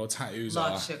thing. "Your tattoos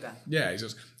Lord Sugar." Yeah, he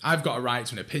says, "I've got a right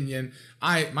to an opinion.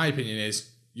 My opinion is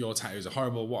your tattoos are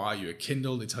horrible. What are you, a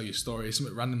Kindle? They tell you stories,"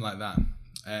 something random like that.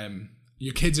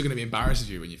 "Your kids are going to be embarrassed of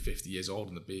you when you're 50 years old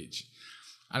on the beach."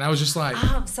 And I was just like...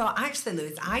 So actually,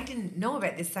 Lewis, I didn't know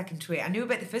about this second tweet. I knew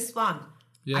about the first one.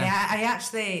 Yeah.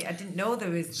 I didn't know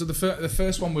there was... So the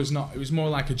first one was not... It was more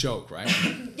like a joke, right?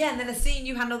 Yeah, and then I seen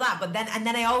you handle that, but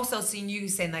then I also seen you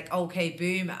saying, like, "Okay,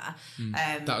 boomer."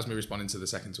 That was me responding to the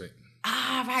second tweet.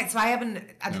 Right. So I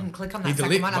didn't click on that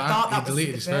second one. I thought that was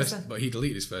the first one. But he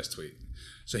deleted his first tweet.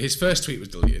 So his first tweet was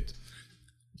deleted.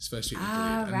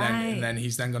 And then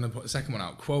he's then going to put the second one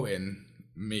out, quoting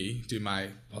me, do my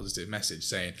positive message,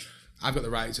 saying, "I've got the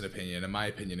right to an opinion, and my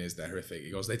opinion is they're horrific."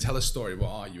 He goes, "They tell a story. What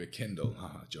are you, a Kindle?"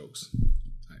 Jokes.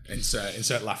 Right.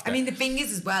 Insert laughter. I mean, the thing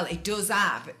is as well, it does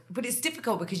have, but it's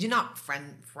difficult because you're not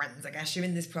friends. I guess you're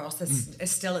in this process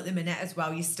still at the minute as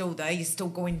well. You're still there. You're still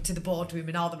going to the boardroom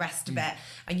and all the rest of it,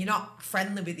 and you're not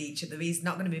friendly with each other. He's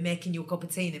not going to be making you a cup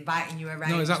of tea and inviting you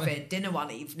around for dinner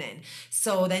one evening.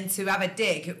 So then to have a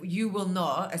dig, you will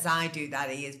know, as I do, that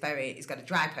he's got a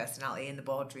dry personality in the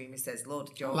boardroom. He says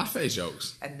loads of jokes. I laugh at his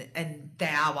jokes, and they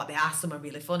are what they are. Some are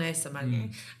really funny, some are,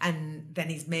 and then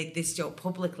he's made this joke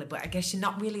publicly. But I guess you're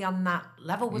not really on that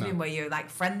level with him where you're like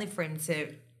friendly for him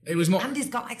to. It was more, and he's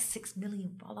got like 6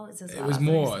 million followers as well. It was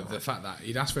more the fact that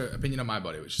he'd asked for an opinion on my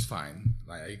body, which is fine.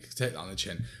 Like, I could take that on the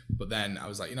chin. But then I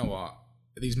was like, you know what?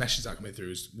 These messages that are coming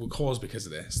through were caused because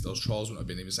of this. Those trolls wouldn't have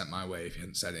been even sent my way if he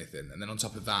hadn't said anything. And then on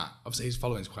top of that, obviously his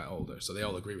following's quite older, so they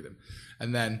all agree with him.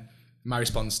 And then my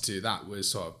response to that was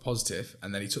sort of positive.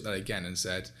 And then he took that again and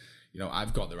said, you know,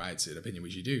 I've got the right to an opinion,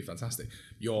 which you do. Fantastic.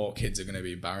 Your kids are going to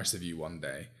be embarrassed of you one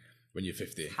day when you're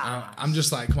 50. I'm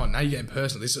just like, come on, now you're getting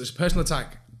personal. This is a personal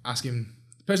attack,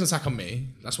 personal attack on me.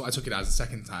 That's what I took it as the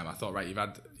second time. I thought, right, you've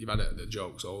had the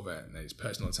jokes over, and it's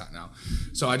personal attack now.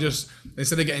 So I just,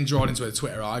 instead of getting drawn into a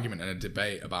Twitter argument and a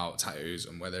debate about tattoos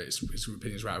and whether his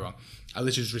opinion's right or wrong, I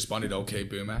literally just responded, okay,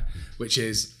 boomer, which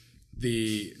is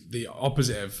the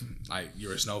opposite of like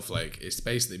you're a snowflake. It's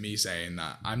basically me saying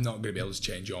that I'm not going to be able to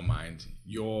change your mind.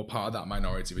 You're part of that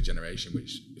minority of a generation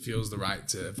which feels the right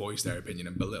to voice their opinion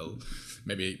and belittle,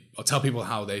 maybe, or tell people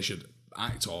how they should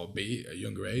act or be at a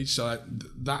younger age. So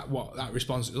that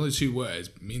response, only 2 words,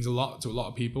 means a lot to a lot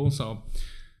of people. So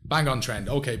bang on trend,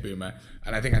 okay boomer,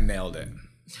 and I think I nailed it.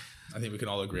 I think we can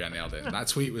all agree I nailed it. That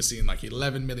tweet was seen like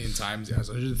 11 million times. It has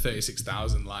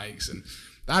 136,000 likes, and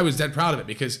I was dead proud of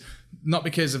it not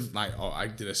because of like, oh, I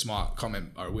did a smart comment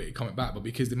or a witty comment back, but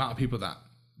because the amount of people that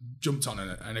jumped on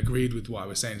and agreed with what I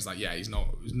was saying is like, yeah, there's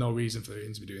no reason for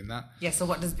him to be doing that. Yeah, so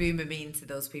what does boomer mean to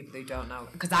those people who don't know?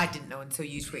 Because I didn't know until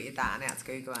you tweeted that and I had to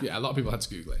Google it. Yeah, a lot of people had to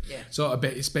Google it. Yeah. So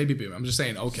it's baby boomer. I'm just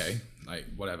saying, okay, like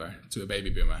whatever, to a baby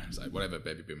boomer. It's like, whatever,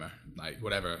 baby boomer. Like,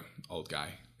 whatever, old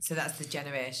guy. So that's the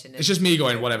generation. It's just me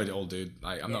going, whatever, old dude.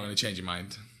 Like, I'm not going to change your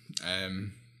mind.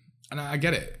 And I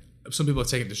get it. Some people are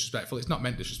taking it disrespectful. It's not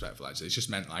meant disrespectful, actually. It's just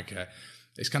meant like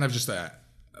it's kind of just a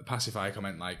pacify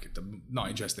comment, like, not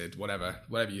interested, whatever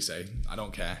you say, I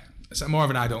don't care. It's more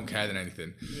of an I don't care than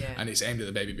anything. Yeah. And it's aimed at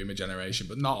the baby boomer generation,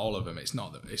 but not all of them. It's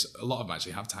not. It's a lot of them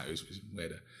actually have tattoos, which is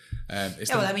weirder.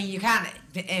 I mean, you can't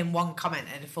aim one comment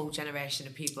at a full generation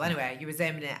of people anyway. You was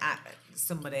aiming it at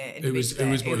somebody who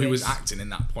was acting at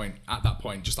that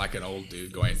point, just like an old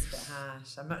dude going, it's a bit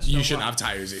harsh. I'm not sure you shouldn't have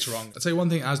tattoos, it's wrong. I'll tell you one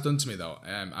thing it has done to me though.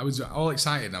 I was all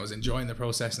excited and I was enjoying the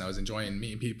process and I was enjoying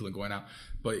meeting people and going out,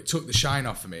 but it took the shine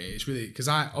off for me. It's really, because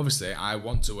I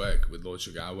want to work with Lord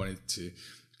Sugar. I wanted to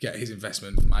get his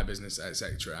investment for my business,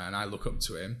 etc., and I look up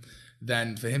to him.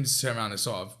 Then for him to turn around and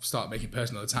sort of start making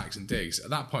personal attacks and digs, at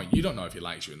that point you don't know if he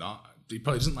likes you or not. He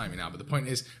probably doesn't like me now, but the point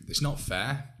is, it's not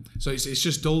fair. So it's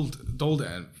just dulled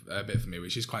it a bit for me,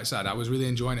 which is quite sad. I was really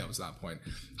enjoying it up to that point.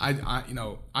 I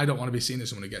don't want to be seen as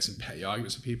someone who gets in petty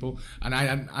arguments with people, and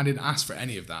I didn't ask for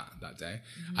any of that day.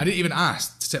 Mm-hmm. I didn't even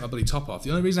ask to take my bloody top off. The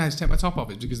only reason I had to take my top off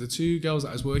is because the 2 girls that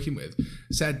I was working with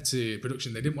said to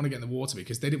production they didn't want to get in the water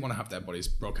because they didn't want to have their bodies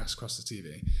broadcast across the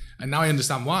TV. And now I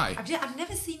understand why. I've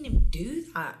never seen him do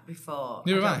that before.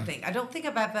 I don't think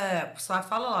I've ever. So I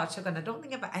follow Lord Sugar, and I don't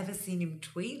think I've ever seen him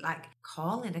tweet like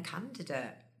calling a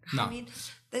candidate. No. I mean,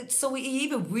 so he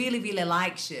either really, really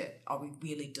likes you or he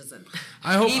really doesn't. He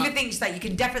either thinks that you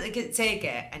can definitely take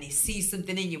it and he sees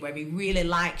something in you where he really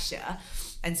likes you,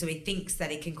 and so he thinks that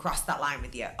he can cross that line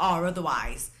with you, or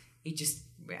otherwise he just,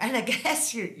 and I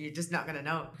guess you're just not going to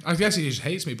know. I guess he just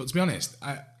hates me, but to be honest,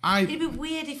 it'd be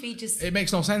weird if he just... It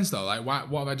makes no sense though. Like, what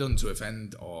have I done to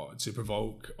offend or to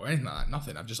provoke or anything like that?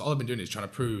 Nothing. All I've been doing is trying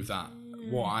to prove that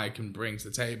what I can bring to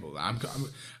the table.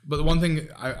 But the one thing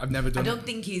I've never done... I don't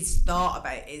think he's thought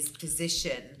about his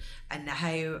position and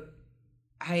how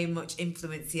much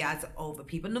influence he has over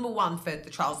people. Number one, for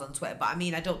the trolls on Twitter, but I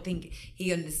mean, I don't think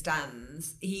he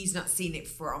understands. He's not seen it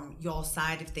from your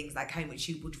side of things, like how much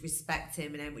you would respect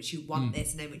him and how much you want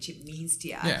this and how much it means to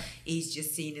you. Yeah. He's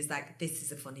just seen as like, this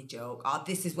is a funny joke, or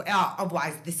this is what, or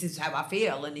otherwise this is how I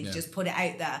feel, and he's just put it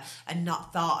out there and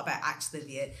not thought about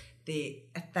actually the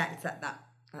effect that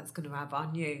that's going to have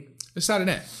on you. It's sad, isn't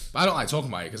it? But I don't like talking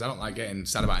about it because I don't like getting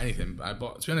sad about anything.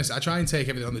 But to be honest, I try and take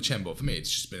everything on the chin. But for me, it's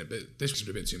just been this was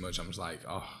a bit too much. I'm just like,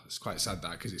 oh, it's quite sad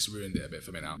that because it's ruined it a bit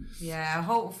for me now. Yeah,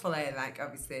 hopefully, like,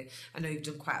 obviously, I know you've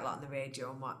done quite a lot on the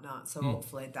radio and whatnot, so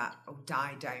hopefully that will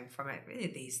die down from it. Really,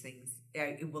 these things, yeah,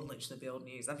 it will literally be old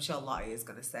news. I'm sure Lottie is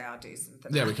going to say I'll do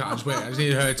something. Yeah, we can't just wait. I just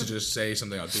need her to just say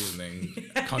something or do something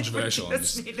controversial. We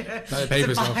just need her the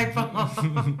papers to pipe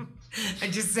on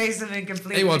and just say something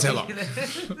completely it won't take long.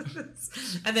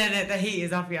 And then the heat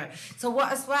is off you. So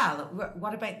what as well,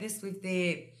 what about this with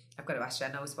the, I've got to ask you,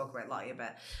 I know we spoke about Lottie a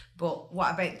bit, but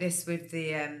what about this with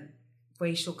the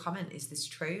racial comment? Is this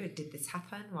true? Did this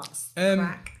happen? What's the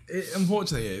crack? It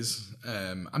unfortunately is.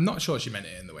 I'm not sure she meant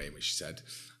it in the way in which she said.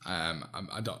 I'm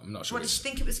not sure. What, did you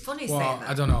think it was funny saying that?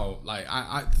 I don't know. Like,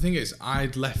 the thing is,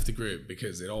 I'd left the group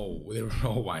because they were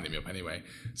all winding me up anyway.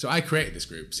 So I created this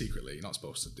group secretly. You're not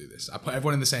supposed to do this. I put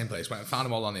everyone in the same place, went and found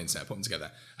them all on the internet, put them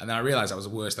together, and then I realised that was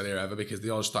the worst idea ever because they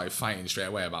all started fighting straight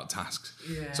away about tasks.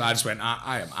 Yeah. So I just went,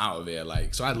 I am out of here.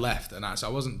 Like, so I left, and so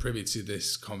I wasn't privy to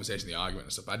this conversation, the argument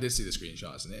and stuff. I did see the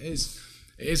screenshots, and it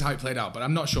is how it played out. But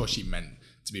I'm not sure she meant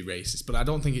to be racist. But I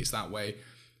don't think it's that way.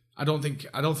 I don't think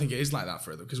it is like that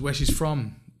for her because where she's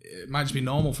from, it might just be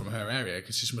normal from her area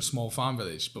because she's from a small farm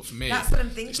village. But for me, that's what I'm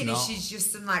thinking. Is she's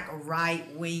just some like right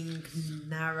wing,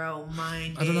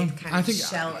 narrow-minded, kind of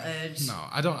sheltered? No,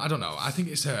 I don't know. I think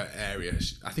it's her area.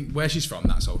 I think where she's from,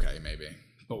 that's okay, maybe.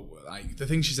 But like the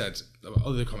thing she said,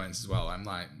 other comments as well. I'm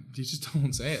like, you just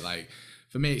don't say it. Like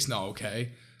for me, it's not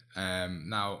okay.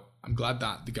 Now, I'm glad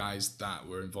that the guys that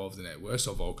were involved in it were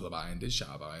so vocal about it and did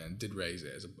shout about it and did raise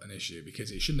it as an issue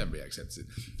because it should never be accepted.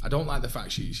 I don't like the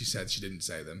fact she said she didn't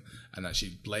say them and that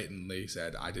she blatantly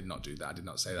said, I did not do that, I did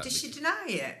not say that. Did she deny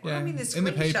it? Well, yeah, I mean, there's in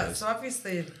the screenshots, papers. so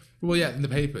obviously... Well, yeah, in the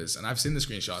papers, and I've seen the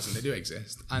screenshots and they do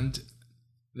exist, and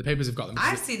the papers have got them.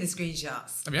 I've seen the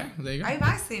screenshots. Oh, yeah, well, there you go. Have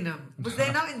I seen them? Was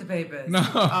they not in the papers? No.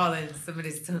 Oh, then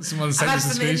somebody's done. Someone sent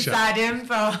us a screenshot. Inside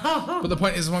info. But the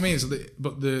point is what I mean. So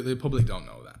the public don't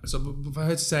know that. So for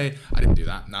her to say, I didn't do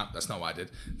that, nah, that's not what I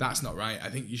did, that's not right. I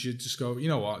think you should just go, you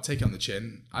know what, take it on the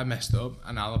chin. I messed up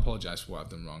and I'll apologise for what I've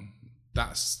done wrong.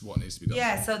 That's what needs to be done.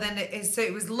 Yeah, so then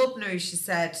it was Lubna who she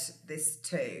said this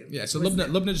to. Yeah, so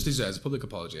Lubna just deserves a public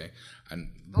apology.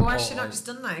 And well, why has she not just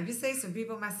done that? If you say some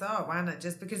people mess up, why not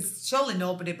just? Because surely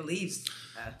nobody believes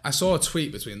her. I saw a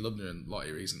tweet between Lubna and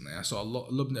Lottie recently. I saw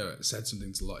Lubna said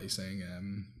something to Lottie saying,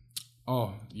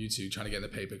 oh, you two trying to get in the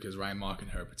paper because Ryan Mark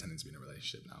and her are pretending to be in a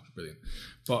relationship now. Brilliant.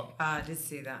 But I did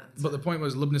see that. But the point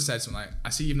was, Lubna said something like, I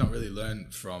see you've not really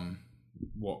learned from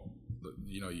what,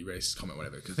 you racist comment,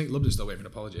 whatever. Because I think Lubna's still waiting for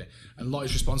an apology. And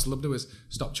Lottie's response to Lubna was,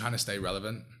 stop trying to stay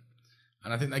relevant.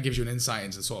 And I think that gives you an insight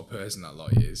into the sort of person that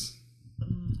Lottie is.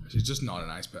 She's just not a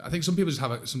nice person. I think some people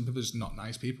are just not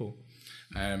nice people.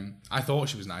 I thought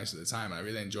she was nice at the time, and I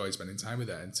really enjoyed spending time with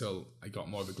her until I got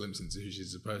more of a glimpse into who she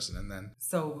is as a person. And then,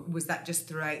 so was that just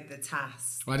throughout the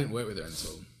task? Well, I didn't work with her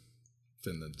until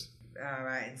Finland. All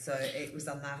right, and so it was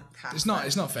on that task. It's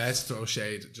not fair to throw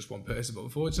shade at just one person, but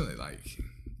unfortunately,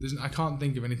 I can't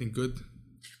think of anything good.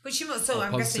 But she must. So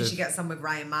I'm guessing she gets on with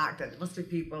Ryan Mark. Then there must be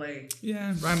people who.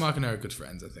 Yeah, Ryan Mark and her are good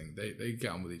friends. I think they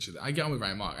get on with each other. I get on with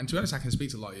Ryan Mark, and to be honest, I can speak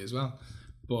to Lottie as well.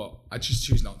 But I just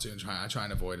choose not to, and I try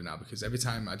and avoid it now because every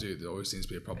time I do, there always seems to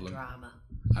be a problem. Drama.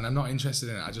 And I'm not interested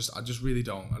in it. I just really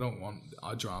don't. I don't want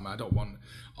a drama. I don't want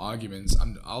arguments.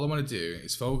 All I want to do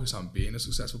is focus on being a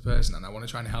successful person, and I want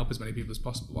to try and help as many people as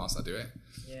possible whilst I do it.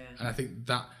 Yeah. And I think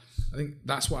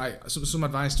that's why some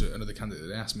advice to another candidate.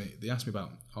 They asked me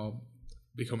about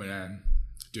becoming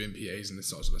doing PAs and this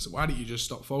sort of stuff. I said, why don't you just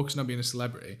stop focusing on being a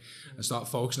celebrity and start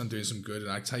focusing on doing some good?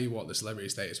 And I tell you what, the celebrity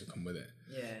status will come with it.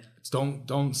 Yeah.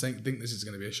 Don't think this is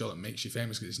going to be a show that makes you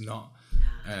famous, because it's not.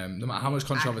 No matter how much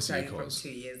controversy it causes. 2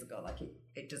 years ago,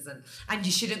 it doesn't, and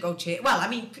you shouldn't go chase. Well, I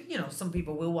mean, some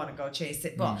people will want to go chase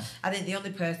it, but I think the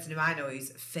only person who I know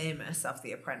who's famous of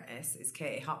The Apprentice is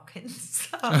Katie Hopkins.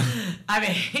 So, I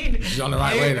mean, she's on the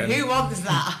right way then. Who wants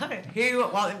that?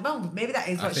 Well, maybe that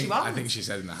is what she wants. I think she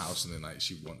said in the house something like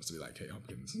she wants to be like Katie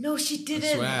Hopkins. No, she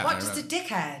didn't. What, just a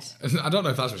dickhead? I don't know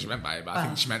if that's what she meant by it, but I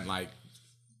think she meant like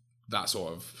that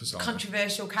sort of persona.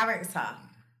 Controversial character.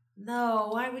 No,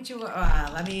 why would you? Well,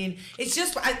 I mean, it's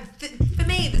just for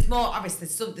me. There's more. Obviously,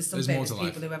 there's some famous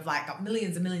people who have got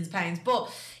millions and millions of pounds,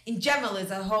 but in general, as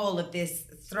a whole of this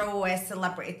throwaway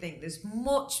celebrity thing, there's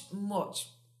much more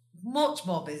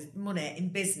money in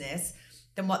business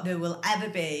than what there will ever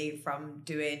be from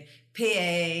doing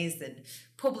PAs and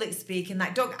public speaking.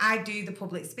 I do the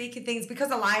public speaking things because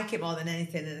I like it more than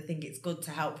anything, and I think it's good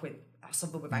to help with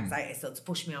suffer with anxiety, so to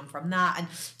push me on from that, and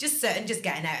just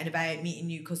getting out and about, meeting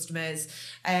new customers.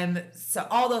 So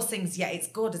all those things, yeah, it's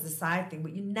good as a side thing,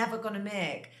 but you're never going to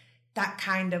make that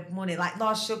kind of money. Like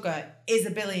Lord Sugar is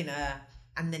a billionaire,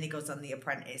 and then he goes on The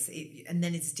Apprentice, and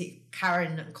then it's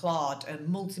Karen and Claude,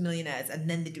 multi-millionaires, and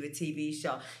then they do a TV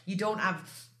show. You don't have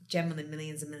generally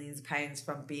millions and millions of pounds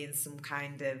from being some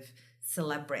kind of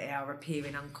celebrity or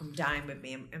appearing on Come Dine With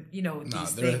Me, and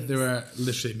these things. There are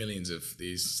literally millions of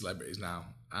these celebrities now,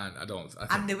 and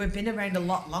and they have been around a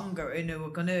lot longer, and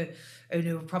who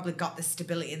have probably got the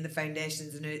stability in the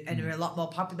foundations, and are a lot more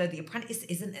popular. The Apprentice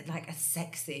isn't like a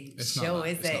sexy show,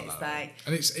 is it? It's like,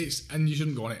 and it's and you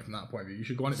shouldn't go on it from that point of view. You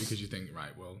should go on it because you think,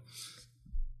 right, well,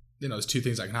 there's two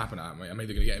things that can happen. I'm either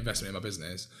going to get investment in my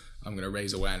business, I'm going to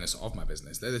raise awareness of my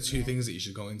business. They're the two things that you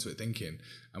should go into it thinking.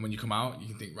 And when you come out, you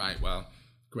can think, right, well,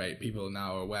 great, people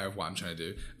now are aware of what I'm trying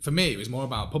to do. For me, it was more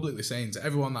about publicly saying to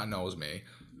everyone that knows me,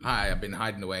 I have been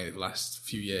hiding away the last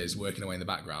few years, working away in the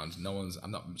background. I've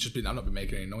not been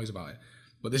making any noise about it.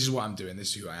 But this is what I'm doing.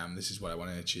 This is who I am. This is what I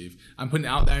want to achieve. I'm putting it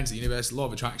out there into the universe, law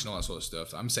of attraction, all that sort of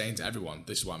stuff. I'm saying to everyone,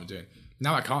 this is what I'm doing.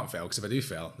 Now I can't fail, because if I do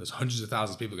fail, there's hundreds of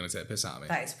thousands of people going to take a piss out of me.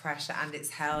 That is pressure, and it's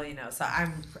hell, So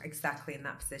I'm exactly in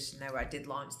that position now, where I did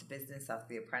launch the business of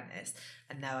The Apprentice,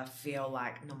 and now I feel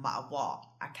like no matter what,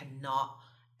 I cannot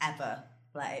ever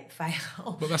let it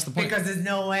fail. But that's the point. Because there's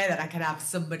no way that I can have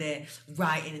somebody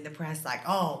writing in the press like,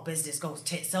 oh, business goes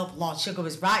tits up, Lord Sugar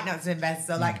was right not to invest.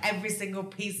 So like every single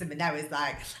piece of me now is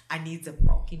like, I need to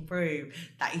fucking prove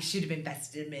that he should have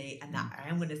invested in me, and that I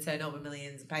am going to turn over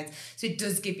millions of pounds. So it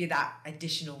does give you that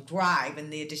additional drive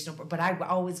and the additional, but I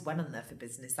always went on there for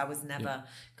business. I was never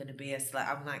going to be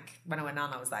I'm like, when I went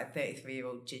on, I was like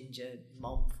 33-year-old ginger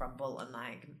mom from Bolton,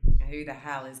 like, who the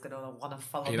hell is going to want to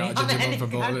follow me? You're not a ginger mom from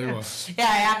Bolton anymore. Yeah,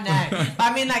 I am now.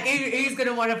 But I mean, like, who's going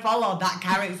to want to follow that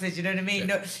character? Do you know what I mean?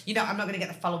 Yeah. No, I'm not going to get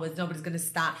the followers. Nobody's going to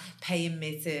start paying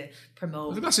me to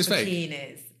promote the glasses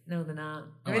bikinis. No, they're not.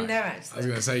 They're in there, actually. I was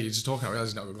going to say, you're just talking, I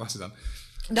realised you've not got glasses on.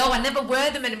 No, I never wear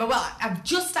them anymore. Well, I've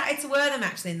just started to wear them,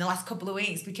 actually, in the last couple of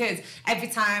weeks, because every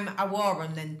time I wore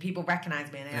them, then people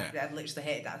recognise me, and I literally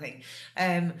hate that thing.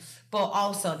 But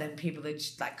also, then people would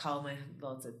just, like, call me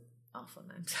loads of awful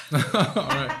names. Right.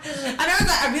 And I was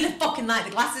like, I really fucking like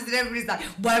the glasses, and everybody's like,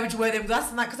 why would you wear them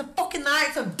glasses? I'm like, because I fucking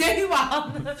like them. Do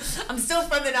I'm still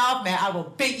from the north, mate. I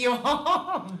will beat you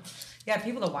home. Yeah,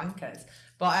 people are wankers.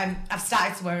 But I've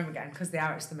started to wear them again, because they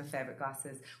are actually my favourite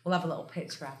glasses. We'll have a little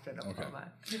picture after it. Okay.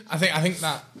 I think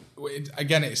that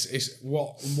again, it's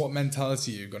what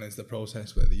mentality you've gone into the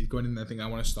process with. You've gone in there thinking, I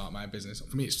want to start my business.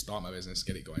 For me, it's start my business,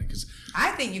 get it going. Because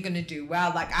I think you're going to do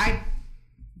well. Like, I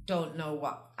don't know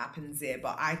what happens here,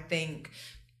 but I think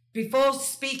before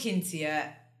speaking to you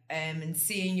and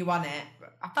seeing you on it,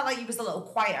 I felt like you was a little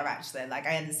quieter, actually. Like,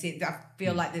 I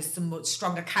feel like there's some much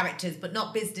stronger characters, but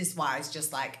not business wise,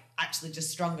 just like actually just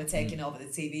stronger taking over the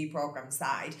TV program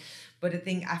side. But I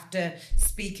think after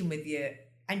speaking with you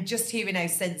and just hearing how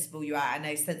sensible you are and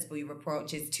how sensible your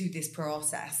approach is to this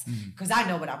process, because I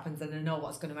know what happens and I know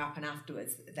what's going to happen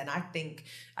afterwards, then I think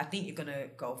you're going to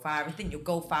go far. I think you'll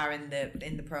go far in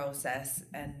the process,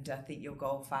 and I think you'll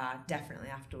go far definitely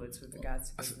afterwards with regards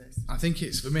to business. I think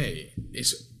it's, for me,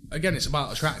 it's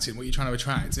about attracting what you're trying to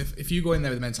attract. If you go in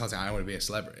there with the mentality, I want to be a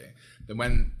celebrity, then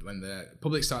when the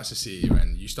public starts to see you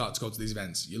and you start to go to these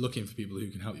events, you're looking for people who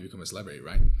can help you become a celebrity,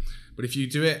 right? But if you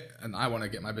do it, and I want to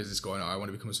get my business going, or I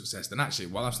want to become a success, then actually,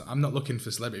 I'm not looking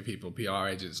for celebrity people, PR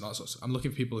agents, not so. I'm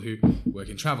looking for people who work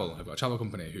in travel, have got a travel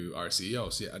company, who are a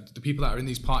CEO. So the people that are in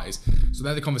these parties, so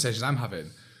they're the conversations I'm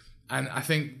having. And I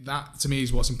think that, to me,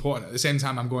 is what's important. At the same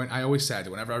time, I always said,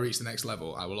 whenever I reach the next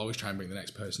level, I will always try and bring the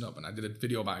next person up. And I did a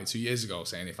video about it 2 years ago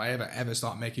saying, if I ever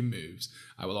start making moves,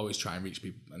 I will always try and reach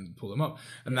people and pull them up.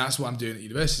 And that's what I'm doing at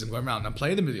universities. I'm going around and I'm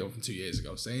playing the video from 2 years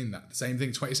ago saying that. The same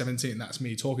thing, 2017, that's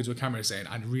me talking to a camera saying,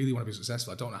 I really want to be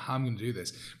successful. I don't know how I'm going to do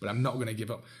this, but I'm not going to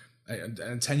give up.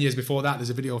 And 10 years before that, there's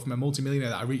a video from a multimillionaire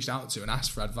that I reached out to and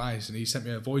asked for advice. And he sent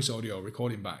me a voice audio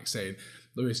recording back saying,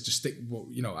 Lewis, just stick,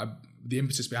 the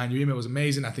impetus behind your email was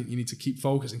amazing. I think you need to keep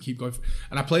focused and keep going.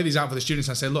 And I play these out for the students.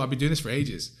 And I say, look, I've been doing this for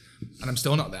ages and I'm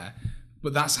still not there.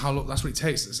 But that's what it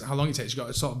takes. That's how long it takes. You got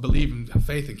to sort of believe and have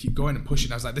faith and keep going and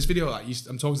pushing. I was like, this video,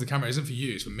 I'm talking to the camera, isn't for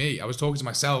you, it's for me. I was talking to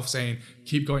myself saying,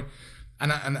 keep going.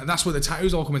 And that's where the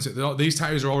tattoos all come into. These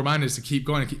tattoos are all reminders to keep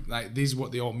going and keep, like, these are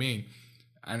what they all mean.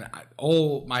 And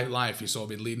all my life, you've sort of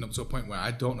been leading up to a point where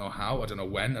I don't know how, I don't know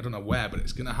when, I don't know where, but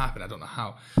it's going to happen. I don't know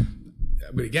how.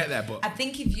 I'm going to get there. But I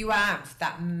think if you have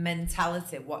that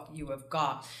mentality, what you have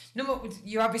got,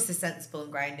 you're obviously sensible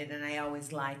and grounded, and I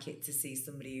always like it to see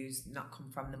somebody who's not come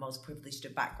from the most privileged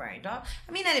of background, or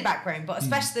I mean any background, but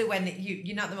especially when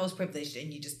you're not the most privileged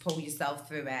and you just pull yourself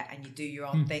through it and you do your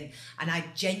own thing. And I've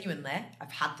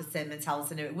had the same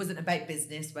mentality. Now, it wasn't about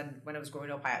business when I was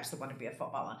growing up. I actually wanted to be a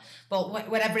footballer, but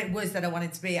whatever it was that I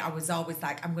wanted to be, I was always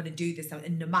like, I'm going to do this,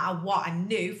 and no matter what, I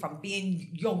knew from being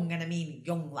young, and I mean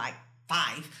young like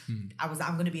 5,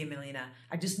 I'm going to be a millionaire.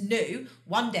 I just knew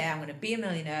one day I'm going to be a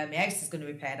millionaire, my house is going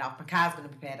to be paid off, my car's going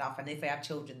to be paid off, and if I have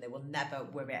children, they will never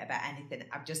worry about anything.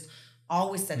 I've just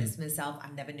always said it to myself. I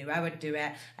never knew I would do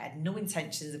it. I had no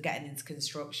intentions of getting into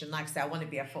construction. Like I said, I want to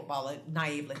be a footballer,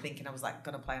 naively thinking I was like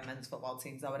going to play on men's football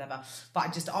teams or whatever. But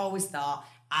I just always thought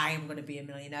I am going to be a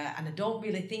millionaire, and I don't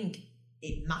really think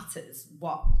it matters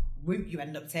what route you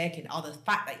end up taking, or the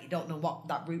fact that you don't know what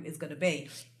that route is going to be.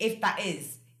 If that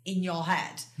is in your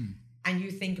head and you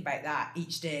think about that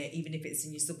each day, even if it's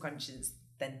in your subconscious,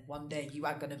 then one day you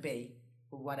are going to be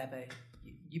whatever.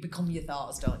 You become your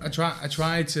thoughts, don't you? I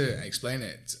try to explain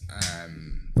it.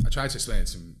 I try to explain it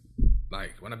to,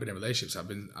 like, when I've been in relationships, I've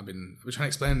been trying to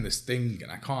explain this thing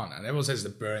and I can't. And everyone says the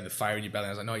burn, the fire in your belly. And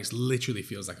I was like, no, it literally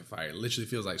feels like a fire. It literally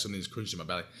feels like something's crunched in my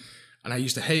belly. And I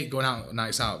used to hate going out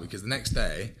nights out because the next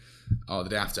day or the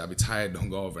day after I'd be tired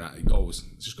and hungover, and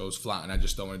it just goes flat, and I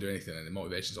just don't want to do anything, and the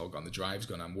motivation's all gone, the drive's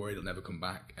gone, I'm worried it'll never come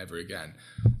back ever again.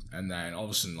 And then all of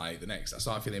a sudden, like the next, I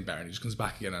start feeling better and it just comes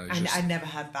back again. And I never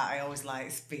had that. I always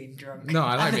liked being drunk. No,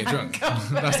 I like being drunk.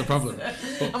 That's the problem.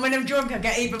 But, and when I'm drunk, I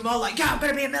get even more like, yeah, I'm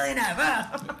going to be a millionaire.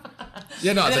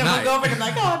 Yeah, no, and at then the I night. go over and I'm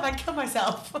like, oh, I might kill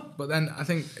myself. But then I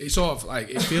think it's sort of like,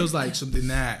 it feels like something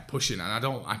there pushing, and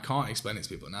I can't explain it to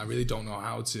people, and I really don't know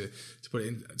how to put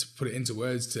it into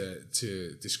words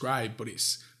to describe, but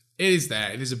it is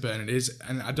there, it is a burn, it is,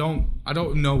 and I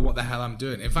don't know what the hell I'm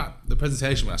doing. In fact, the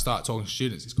presentation, when I start talking to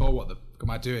students, it's called What the Fuck Am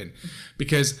I Doing?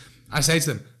 Because I say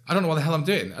to them, I don't know what the hell I'm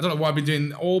doing. I don't know what I've been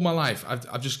doing all my life.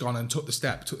 I've just gone and took the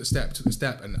step,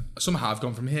 and somehow I've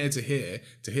gone from here to here,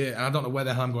 and I don't know where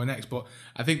the hell I'm going next, but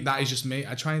I think that is just me.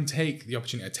 I try and take the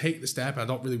opportunity, I take the step, and I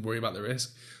don't really worry about the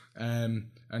risk.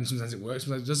 And sometimes it works,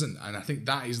 sometimes it doesn't. And I think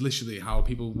that is literally how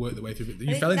people work their way through it.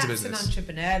 You fell into business. That's an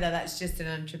entrepreneur, though. That's just an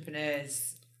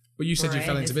entrepreneur's. But you said you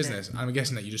fell into business. And I'm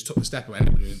guessing that you just took the step and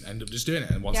ended up just doing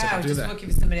it. And one step I was just there. looking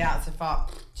for somebody else. I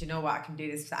thought, do you know what? I can do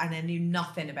this. And I knew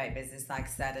nothing about business. Like I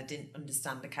said, I didn't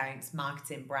understand accounts,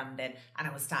 marketing, branding. And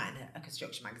I was starting a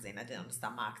construction magazine. I didn't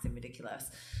understand marketing, ridiculous.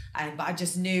 But I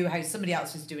just knew how somebody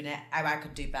else was doing it, how I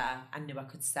could do better. I knew I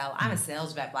could sell. I'm a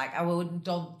sales rep. Like,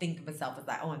 don't think of myself as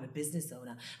like, oh, I'm a business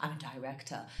owner. I'm a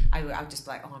director. I would just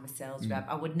be like, oh, I'm a sales rep.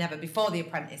 I would never, before The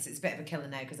Apprentice, it's a bit of a killer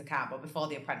now because I can't, but before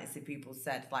The Apprentice, if people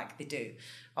said, like, they do,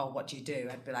 oh, what do you do?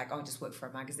 I'd be like, oh, I just work for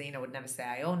a magazine. I would never say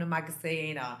I own a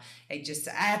magazine, or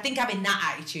I think having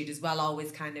that attitude as well,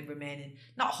 always kind of remaining,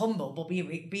 not humble, but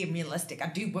being realistic. I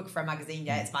do work for a magazine,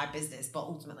 yeah, it's my business, but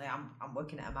ultimately I'm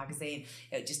working at a magazine.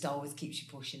 It just always keeps you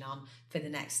pushing on for the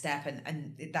next step,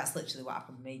 and that's literally what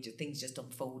happened with me. Things just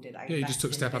unfolded. You just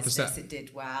took step after step. It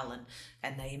did well,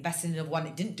 and they invested in another one,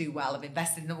 it didn't do well. I've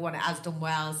invested in another one, it has done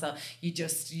well. So you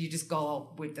just go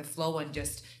with the flow and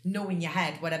just know in your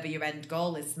head whatever your end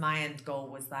goal is. My end goal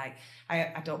was like,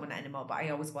 I don't want it anymore, but I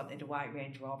always wanted a white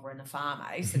Range Rover and a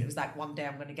farmhouse, and it was like one day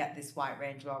I'm going to get this white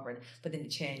Range Rover, but then it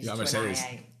changed to an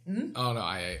i8. Oh no,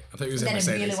 i8. I thought it was a Mercedes. Mercedes.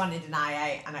 Then I really wanted an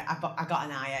i8, and I got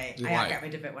an i8. I had to get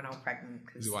rid of it when I was pregnant.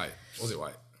 Was it white? Was it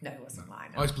white? No, it wasn't mine.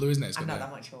 Oh, it's blue, isn't it? I'm not that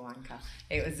much of a wanker.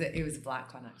 It was a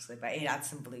black one actually, but it had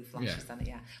some blue flashes on it.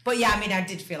 Yeah, but yeah, I mean, I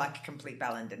did feel like a complete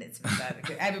bellend, and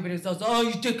everybody was also, oh,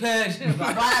 you dickhead,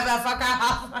 whatever, fuck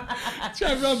off.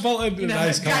 Driving around Bolton in a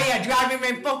nice car. Yeah, driving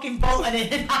around fucking Bolton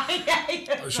in.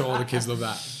 I'm sure all the kids love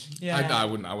that. Yeah. I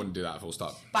wouldn't do that full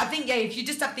stop. But I think, yeah, if you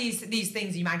just have these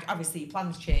things, you might, obviously your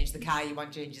plans change, the car you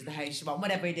want changes, the house you want,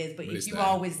 whatever it is, but if you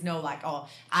always know, like, oh,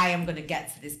 I am going to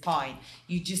get to this point,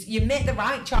 you make the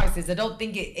right choices. I don't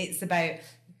think it's about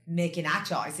making our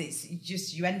choice, it's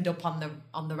just you end up on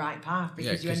the right path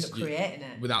because you end up creating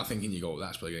it. Without thinking, you go,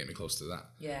 that's probably going to get me close to that.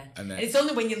 Yeah. And it's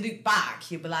only when you look back,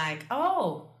 you'll be like,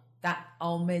 oh, that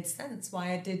all made sense,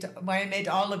 why I made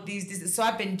all of these decisions. So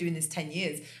I've been doing this 10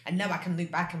 years, and now I can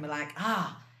look back and be like,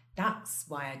 that's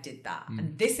why I did that.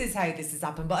 And this is how this has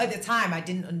happened. But at the time, I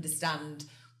didn't understand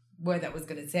where that was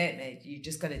going to take me. You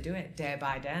just got to do it day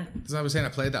by day. As I was saying, I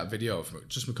played that video from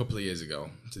just a couple of years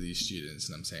ago to these students,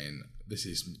 and I'm saying,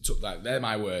 they're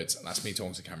my words, and that's me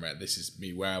talking to the camera. This is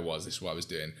me where I was, this is what I was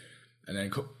doing. And then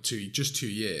cut to just 2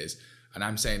 years, and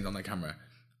I'm saying on the camera,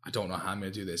 I don't know how I'm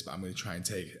going to do this, but I'm going to try and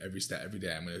take every step every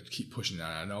day. I'm going to keep pushing it.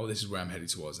 I know this is where I'm headed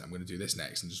towards. I'm going to do this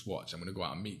next and just watch. I'm going to go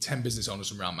out and meet 10 business owners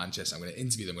from around Manchester. I'm going to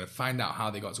interview them. I'm going to find out how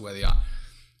they got to where they are.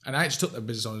 And I actually took the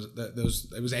business owners,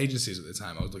 there was agencies at the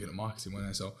time. I was looking at marketing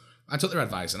when so I took their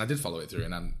advice and I did follow it through.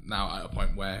 And I'm now at a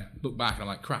point where look back and I'm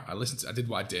like, crap, I did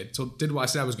what I did. So did what I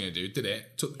said I was going to do, did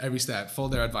it, took every step,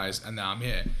 followed their advice, and now I'm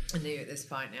here. I knew at this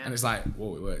point, yeah. And it's like,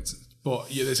 whoa, it worked.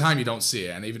 But at the time you don't see it,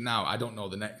 and even now I don't know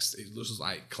the next. It looks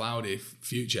like cloudy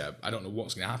future. I don't know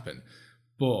what's going to happen,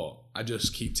 but I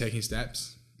just keep taking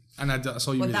steps, and that's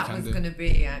all you really can do. Well, that was going to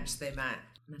be actually my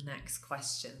next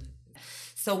question.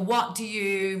 So, what do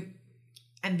you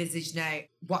envisage now?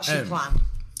 What's your plan?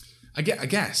 I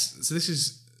guess so. This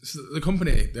is the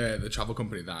company, the travel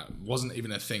company that wasn't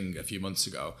even a thing a few months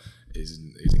ago is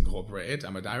incorporated.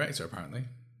 I'm a director apparently.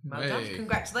 Well done.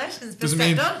 Congratulations. Doesn't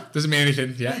mean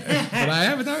anything yet, but I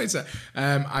am a director.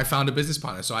 I found a business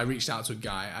partner, so I reached out to a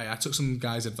guy. I took some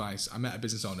guy's advice. I met a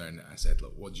business owner and I said,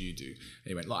 look, what do you do? And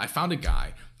he went, look, I found a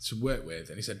guy to work with.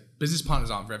 And he said, business partners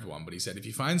aren't for everyone, but he said, if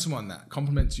you find someone that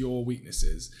complements your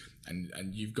weaknesses and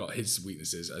you've got his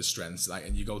weaknesses as strengths, like,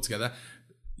 and you go together,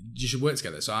 you should work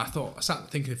together. So I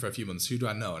started thinking for a few months, who do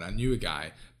I know? And I knew a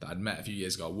guy that I'd met a few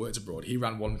years ago, worked abroad. He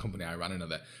ran one company, I ran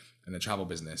another in the travel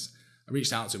business. I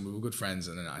reached out to him, we were good friends,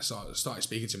 and then I started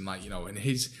speaking to him, like, you know, and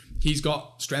he's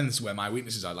got strengths where my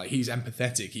weaknesses are. Like, he's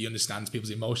empathetic, he understands people's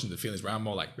emotions and feelings, where I'm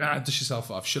more like, dust yourself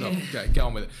off, shut up, get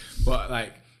on with it. But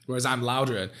like, whereas I'm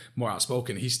louder and more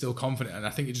outspoken, he's still confident, and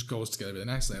I think it just goes together really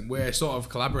nicely, and we're sort of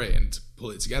collaborating to pull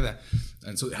it together,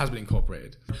 and so it has been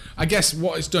incorporated. I guess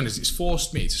what it's done is it's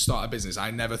forced me to start a business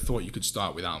I never thought you could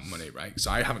start without money, right?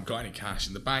 So I haven't got any cash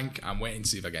in the bank. I'm waiting to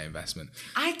see if I get investment.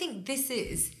 I think this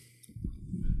is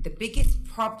the biggest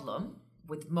problem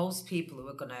with most people who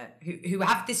are who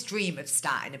have this dream of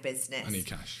starting a business. I need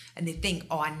cash. And they think,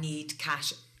 oh, I need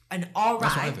cash. And all right,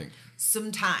 that's what I think.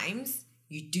 Sometimes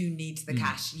you do need the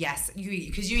cash, yes,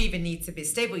 because you even need to be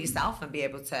stable yourself and be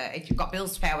able to, if you've got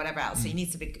bills to pay or whatever else, so you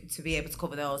need to be able to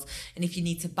cover those. And if you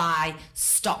need to buy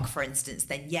stock, for instance,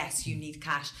 then yes, you need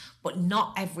cash. But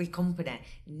not every company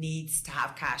needs to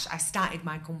have cash. I started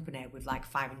my company with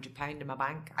like £500 in my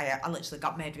bank. I literally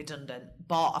got made redundant,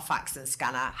 bought a fax and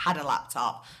scanner, had a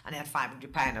laptop, and I had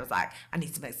 £500. I was like, I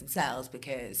need to make some sales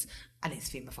because I need to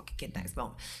feed my fucking kid next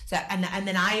month. So and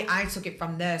then I took it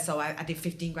from there. So I did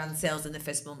 15 grand sales in the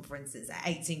first month, for instance,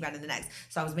 18 grand in the next.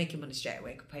 So I was making money straight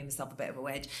away, could pay myself a bit of a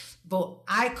wage. But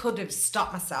I could have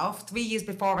stopped myself 3 years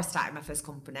before I started my first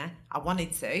company. I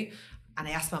wanted to. And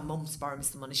I asked my mum to borrow me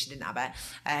some money. She didn't have it.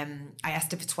 I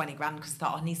asked her for 20 grand because I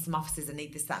thought, I need some offices, I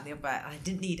need this, that and the other. And I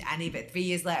didn't need any of it. 3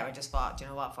 years later, I just thought, do you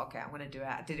know what, fuck it, I'm going to do it.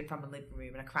 I did it from my living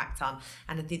room and I cracked on.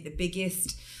 And I think the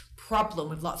biggest problem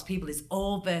with lots of people is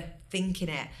overthinking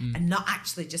it and not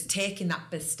actually just taking that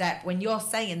first step. When you're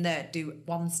saying there, do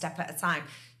one step at a time,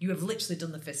 you have literally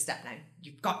done the first step now.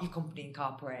 You've got your company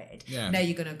incorporated. Yeah. Now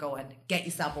you're going to go and get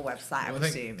yourself a website, I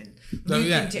presume,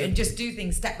 and just do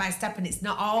things step by step. And it's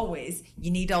not always you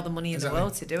need all the money in the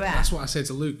world to do it. That's what I said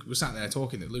to Luke. We're sat there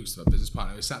talking. Luke's my business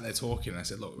partner. We sat there talking, and I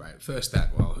said, "Look, right, first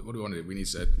step. Well, what do we want to do? We need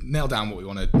to nail down what we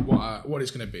want to, what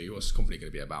it's going to be. What's the company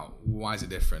going to be about? Why is it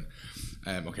different?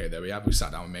 Okay, there we have. We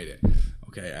sat down and made it.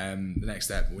 Okay, the next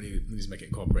step, we need to make it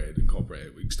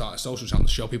incorporated. We start a social channel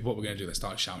to show people what we're going to do. Let's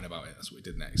start shouting about it. That's what we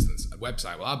did next. And a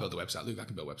website. Well, I'll build a website. Luke, I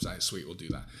can build a website. Sweet, we'll do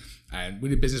that. And we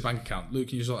need a business bank account. Luke,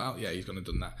 can you sort it out? Yeah, he's going to have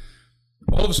done that.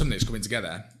 All of a sudden, it's coming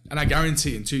together. And I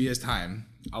guarantee in 2 years' time,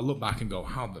 I'll look back and go,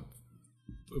 how the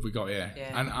have we got here?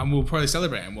 Yeah. And we'll probably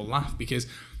celebrate and we'll laugh because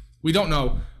we don't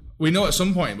know. We know at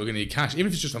some point we're going to need cash, even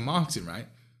if it's just for marketing, right?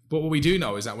 But what we do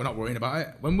know is that we're not worrying about it.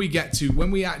 When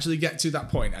we actually get to that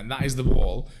point, and that is the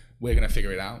wall, we're going to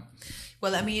figure it out.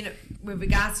 Well, I mean, with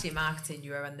regards to your marketing,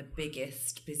 you are on the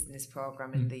biggest business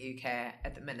program in the UK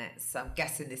at the minute. So I'm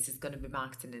guessing this is going to be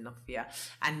marketing enough for you.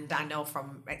 And I know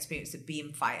from experience of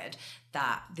being fired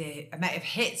that the amount of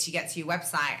hits you get to your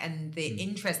website and the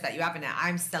interest that you have in it,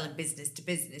 I'm selling business to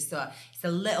business. So it's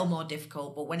a little more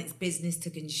difficult. But when it's business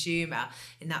to consumer,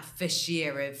 in that first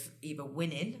year of either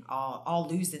winning or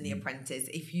losing the apprentice,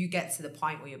 if you get to the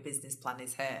point where your business plan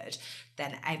is heard,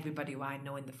 then everybody who I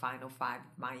know in the final 5 of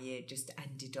my year just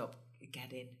ended up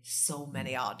getting so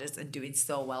many orders and doing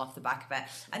so well off the back of it.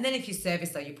 And then if your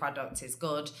service or your product is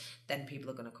good, then people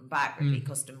are going to come back, repeat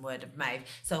custom, word of mouth.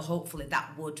 So hopefully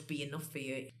that would be enough for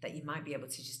you that you might be able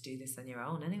to just do this on your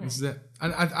own anyway. This is it.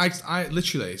 And I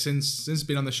literally, since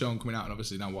being on the show and coming out and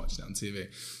obviously now watching it on TV,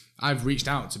 I've reached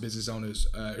out to business owners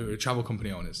who are travel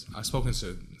company owners. I've spoken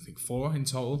to, I think, 4 in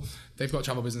total. They've got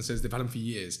travel businesses. They've had them for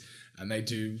years. And they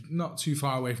do not too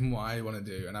far away from what I want to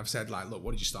do. And I've said, like, look,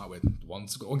 what did you start with? One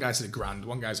guy said $1,000.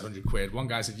 One guy said 100 quid. One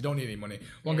guy said, you don't need any money.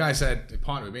 One guy said,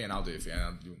 partner with me and I'll do it for you.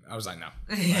 And I was like, no.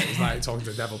 It's like talking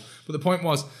to the devil. But the point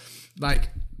was, like,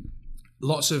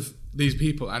 lots of these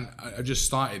people and I just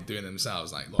started doing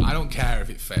themselves. Like, look, I don't care if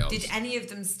it fails. Did any of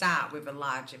them start with a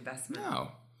large investment?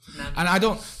 No. And I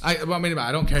don't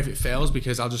care if it fails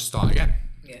because I'll just start again.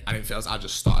 Yeah. And if it fails, I'll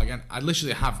just start again. I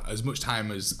literally have as much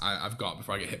time as I've got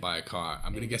before I get hit by a car.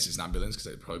 I'm going to guess it's an ambulance because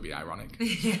it'd probably be ironic.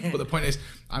 But the point is,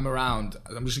 I'm around.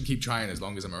 I'm just going to keep trying as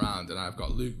long as I'm around. And I've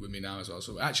got Luke with me now as well.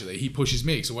 So actually, he pushes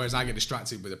me. So whereas I get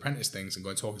distracted with apprentice things and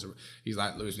going talking to, he's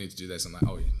like, Lewis, we need to do this. I'm like,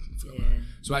 oh, yeah.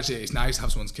 So actually, it's nice to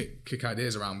have someone to kick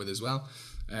ideas around with as well.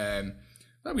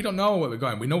 We don't know where we're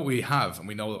going. We know what we have and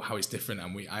we know how it's different.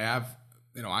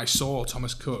 And I saw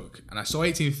Thomas Cook and I saw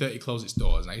 1830 close its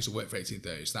doors and I used to work for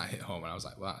 1830, so that hit home and I was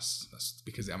like, well, that's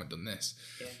because they haven't done this.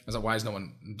 Yeah. I was like, why is no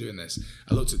one doing this?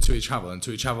 I looked at TUI Travel and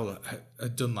TUI Travel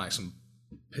had done like some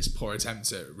piss poor attempt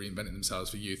at reinventing themselves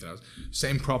for youth, and I was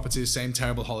same properties, same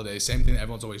terrible holidays, same thing that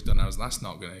everyone's always done. I was, that's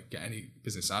not going to get any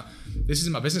business out. This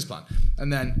isn't my business plan.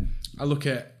 And then I look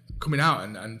at coming out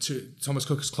and Thomas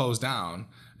Cook has closed down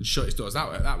and shut his doors.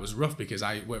 That was rough because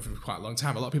I worked for him for quite a long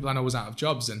time. A lot of people I know was out of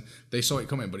jobs and they saw it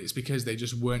coming, but it's because they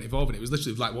just weren't evolving. It was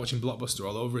literally like watching Blockbuster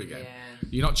all over again. Yeah.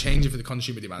 You're not changing for the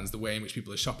consumer demands, the way in which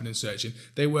people are shopping and searching.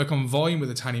 They work on volume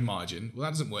with a tiny margin. Well, that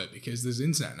doesn't work because there's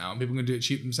internet now and people can do it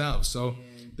cheap themselves. So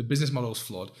the business model is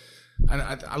flawed. And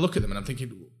I look at them and I'm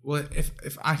thinking, well,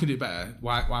 if I can do better,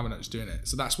 why am I not just doing it?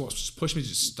 So that's what's pushed me to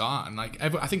just start. And like,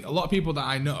 I think a lot of people that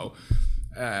I know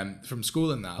from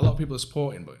school and that, a lot of people are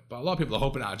supporting, but a lot of people are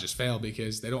hoping I'll just fail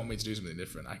because they don't want me to do something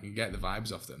different. I can get the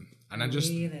vibes off them. And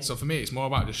so for me, it's more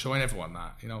about just showing everyone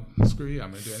that, screw you,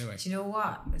 I'm going to do it anyway. Do you know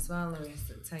what, as well,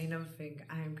 Lewis, I'll tell you another thing,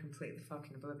 I am completely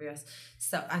fucking oblivious.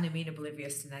 So, and I mean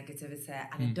oblivious to negativity,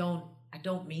 and I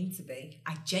don't mean to be.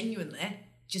 I genuinely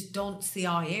just don't see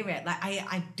or hear it. Like,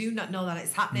 I do not know that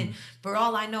it's happening. For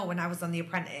all I know, when I was on The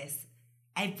Apprentice,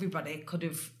 everybody could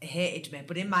have hated me,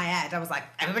 but in my head I was like,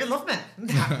 everybody loved me.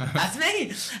 That's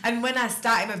me. And when I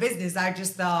started my business, I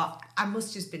just thought I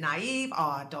must just be naive, or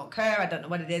I don't care, I don't know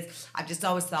what it is. I've just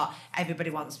always thought everybody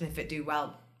wants me if it do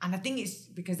well, and I think it's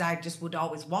because I just would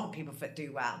always want people if it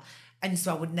do well, and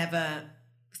so I would never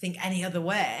think any other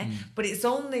way. But it's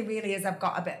only really as I've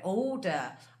got a bit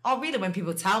older, or really when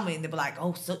people tell me and they'll be like,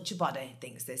 oh, such a body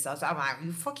thinks this. So I'm like,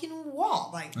 you fucking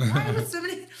what? Like, why would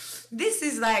somebody... This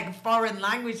is like foreign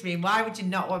language to me. Why would you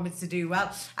not want me to do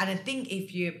well? And I think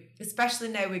if you, especially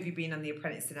now with you being on The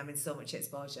Apprentice and having so much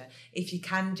exposure, if you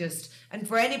can just, and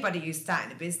for anybody who's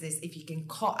starting a business, if you can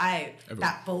cut out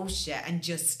that bullshit and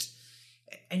just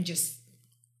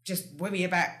worry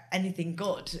about anything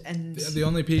good. And the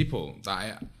only people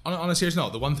that on a serious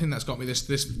note, the one thing that's got me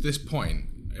this point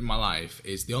in my life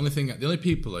is the only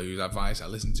people whose advice I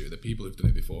listen to are the people who've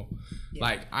done it before. Yeah.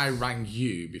 Like, I rang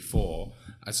you before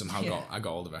I somehow got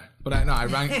hold of her, but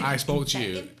I spoke to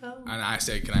you and I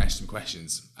said, can I ask some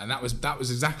questions? And that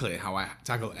was exactly how I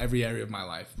tackled every area of my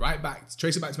life.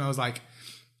 Trace it back to me. I was like,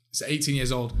 18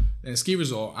 years old in a ski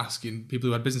resort, asking people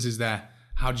who had businesses there,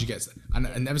 how did you get? And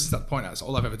ever since that point, that's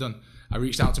all I've ever done. I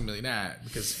reached out to a millionaire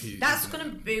because that's going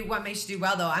to be what makes you do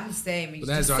well, though. I'm the same. You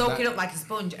just soak it up like a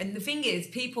sponge. And the thing is,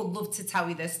 people love to tell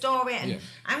you their story. And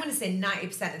I'm going to say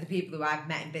 90% of the people who I've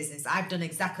met in business, I've done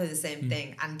exactly the same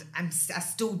thing. And I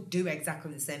still do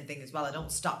exactly the same thing as well. I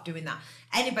don't stop doing that.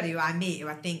 Anybody who I meet who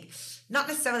I think not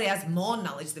necessarily has more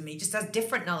knowledge than me, just has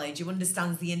different knowledge, who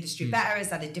understands the industry better,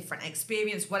 has had a different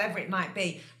experience, whatever it might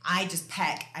be, I just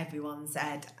peck everyone's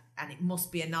head. And it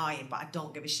must be annoying, but I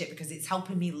don't give a shit because it's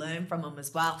helping me learn from them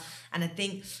as well. And I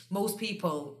think most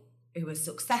people who are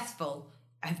successful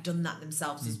have done that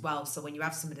themselves as well. So when you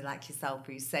have somebody like yourself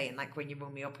who's saying, like when you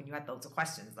rung me up and you had loads of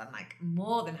questions, I'm like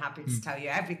more than happy to tell you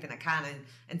everything I can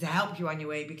and to help you on your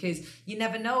way, because you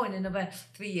never know, in another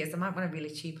 3 years I might want a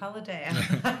really cheap holiday.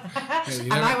 I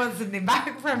might want something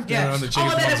back from you. Then I put you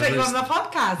on my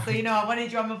podcast. So I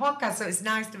wanted you on my podcast. So it's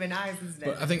nice to be nice, isn't it?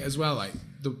 But I think as well, like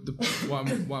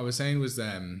what I was saying was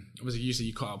usually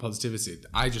you cut out positivity.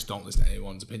 I just don't listen to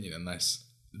anyone's opinion unless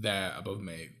they're above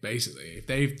me. Basically, if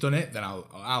they've done it, then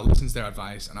I'll listen to their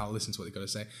advice and I'll listen to what they've got to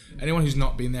say. Anyone who's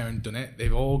not been there and done it,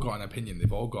 they've all got an opinion,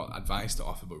 they've all got advice to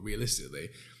offer, but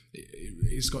realistically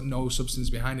it's got no substance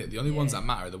behind it. The only ones that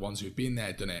matter are the ones who've been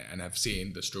there, done it, and have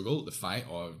seen the struggle, the fight,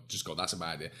 or just got, that's a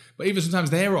bad idea. But even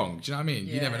sometimes they're wrong. Do you know what I mean?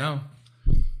 You never know.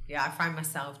 I find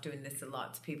myself doing this a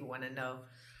lot to people when I know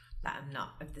that I'm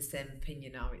not of the same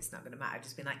opinion, or it's not going to matter.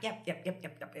 Just being like, yep,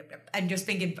 and just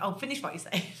thinking, oh, finish what you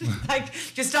say. Like,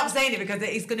 just stop saying it, because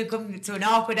it's going to come to an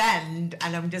awkward end,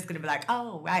 and I'm just going to be like,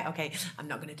 oh, right, okay, I'm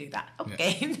not going to do that.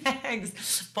 Okay,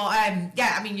 thanks. But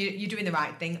yeah, I mean, you're doing the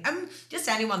right thing. Just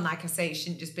anyone, like I say, it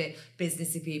shouldn't just be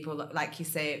businessy people, like you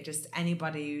say, just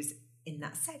anybody who's in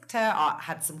that sector or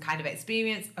had some kind of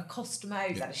experience, a customer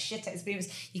who's had a shit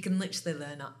experience. You can literally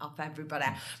learn off everybody.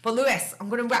 But Lewis, I'm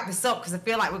going to wrap this up because I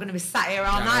feel like we're going to be sat here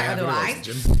all night otherwise.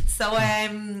 So,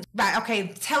 right, okay,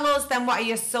 tell us then, what are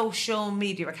your social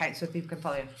media accounts where people can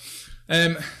follow you?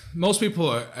 Most people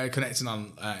are connecting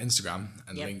on Instagram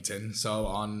and LinkedIn. So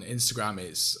on Instagram,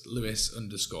 it's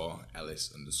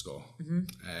Lewis_Ellis_.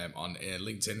 On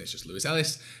LinkedIn, it's just Lewis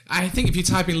Ellis. I think if you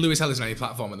type in Lewis Ellis on any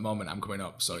platform at the moment, I'm coming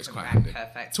up, so it's quite handy.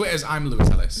 Perfect. Twitter's I'm Lewis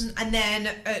Ellis. And then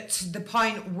at the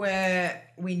point where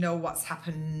we know what's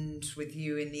happened with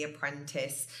you in The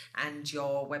Apprentice and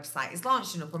your website is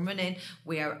launched and up and running,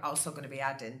 we are also going to be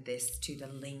adding this to the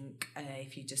link.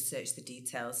 If you just search the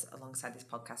details alongside this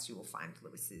podcast, you will find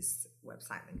Lewis's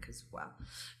website link as well.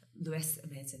 Lewis,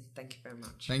 amazing. Thank you very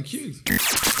much. Thank you.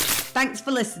 Thanks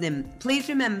for listening. Please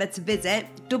remember to visit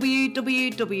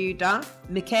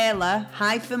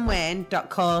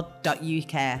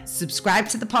www.michaela-wayne.co.uk. Subscribe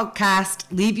to the podcast,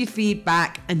 leave your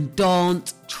feedback, and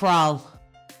don't troll.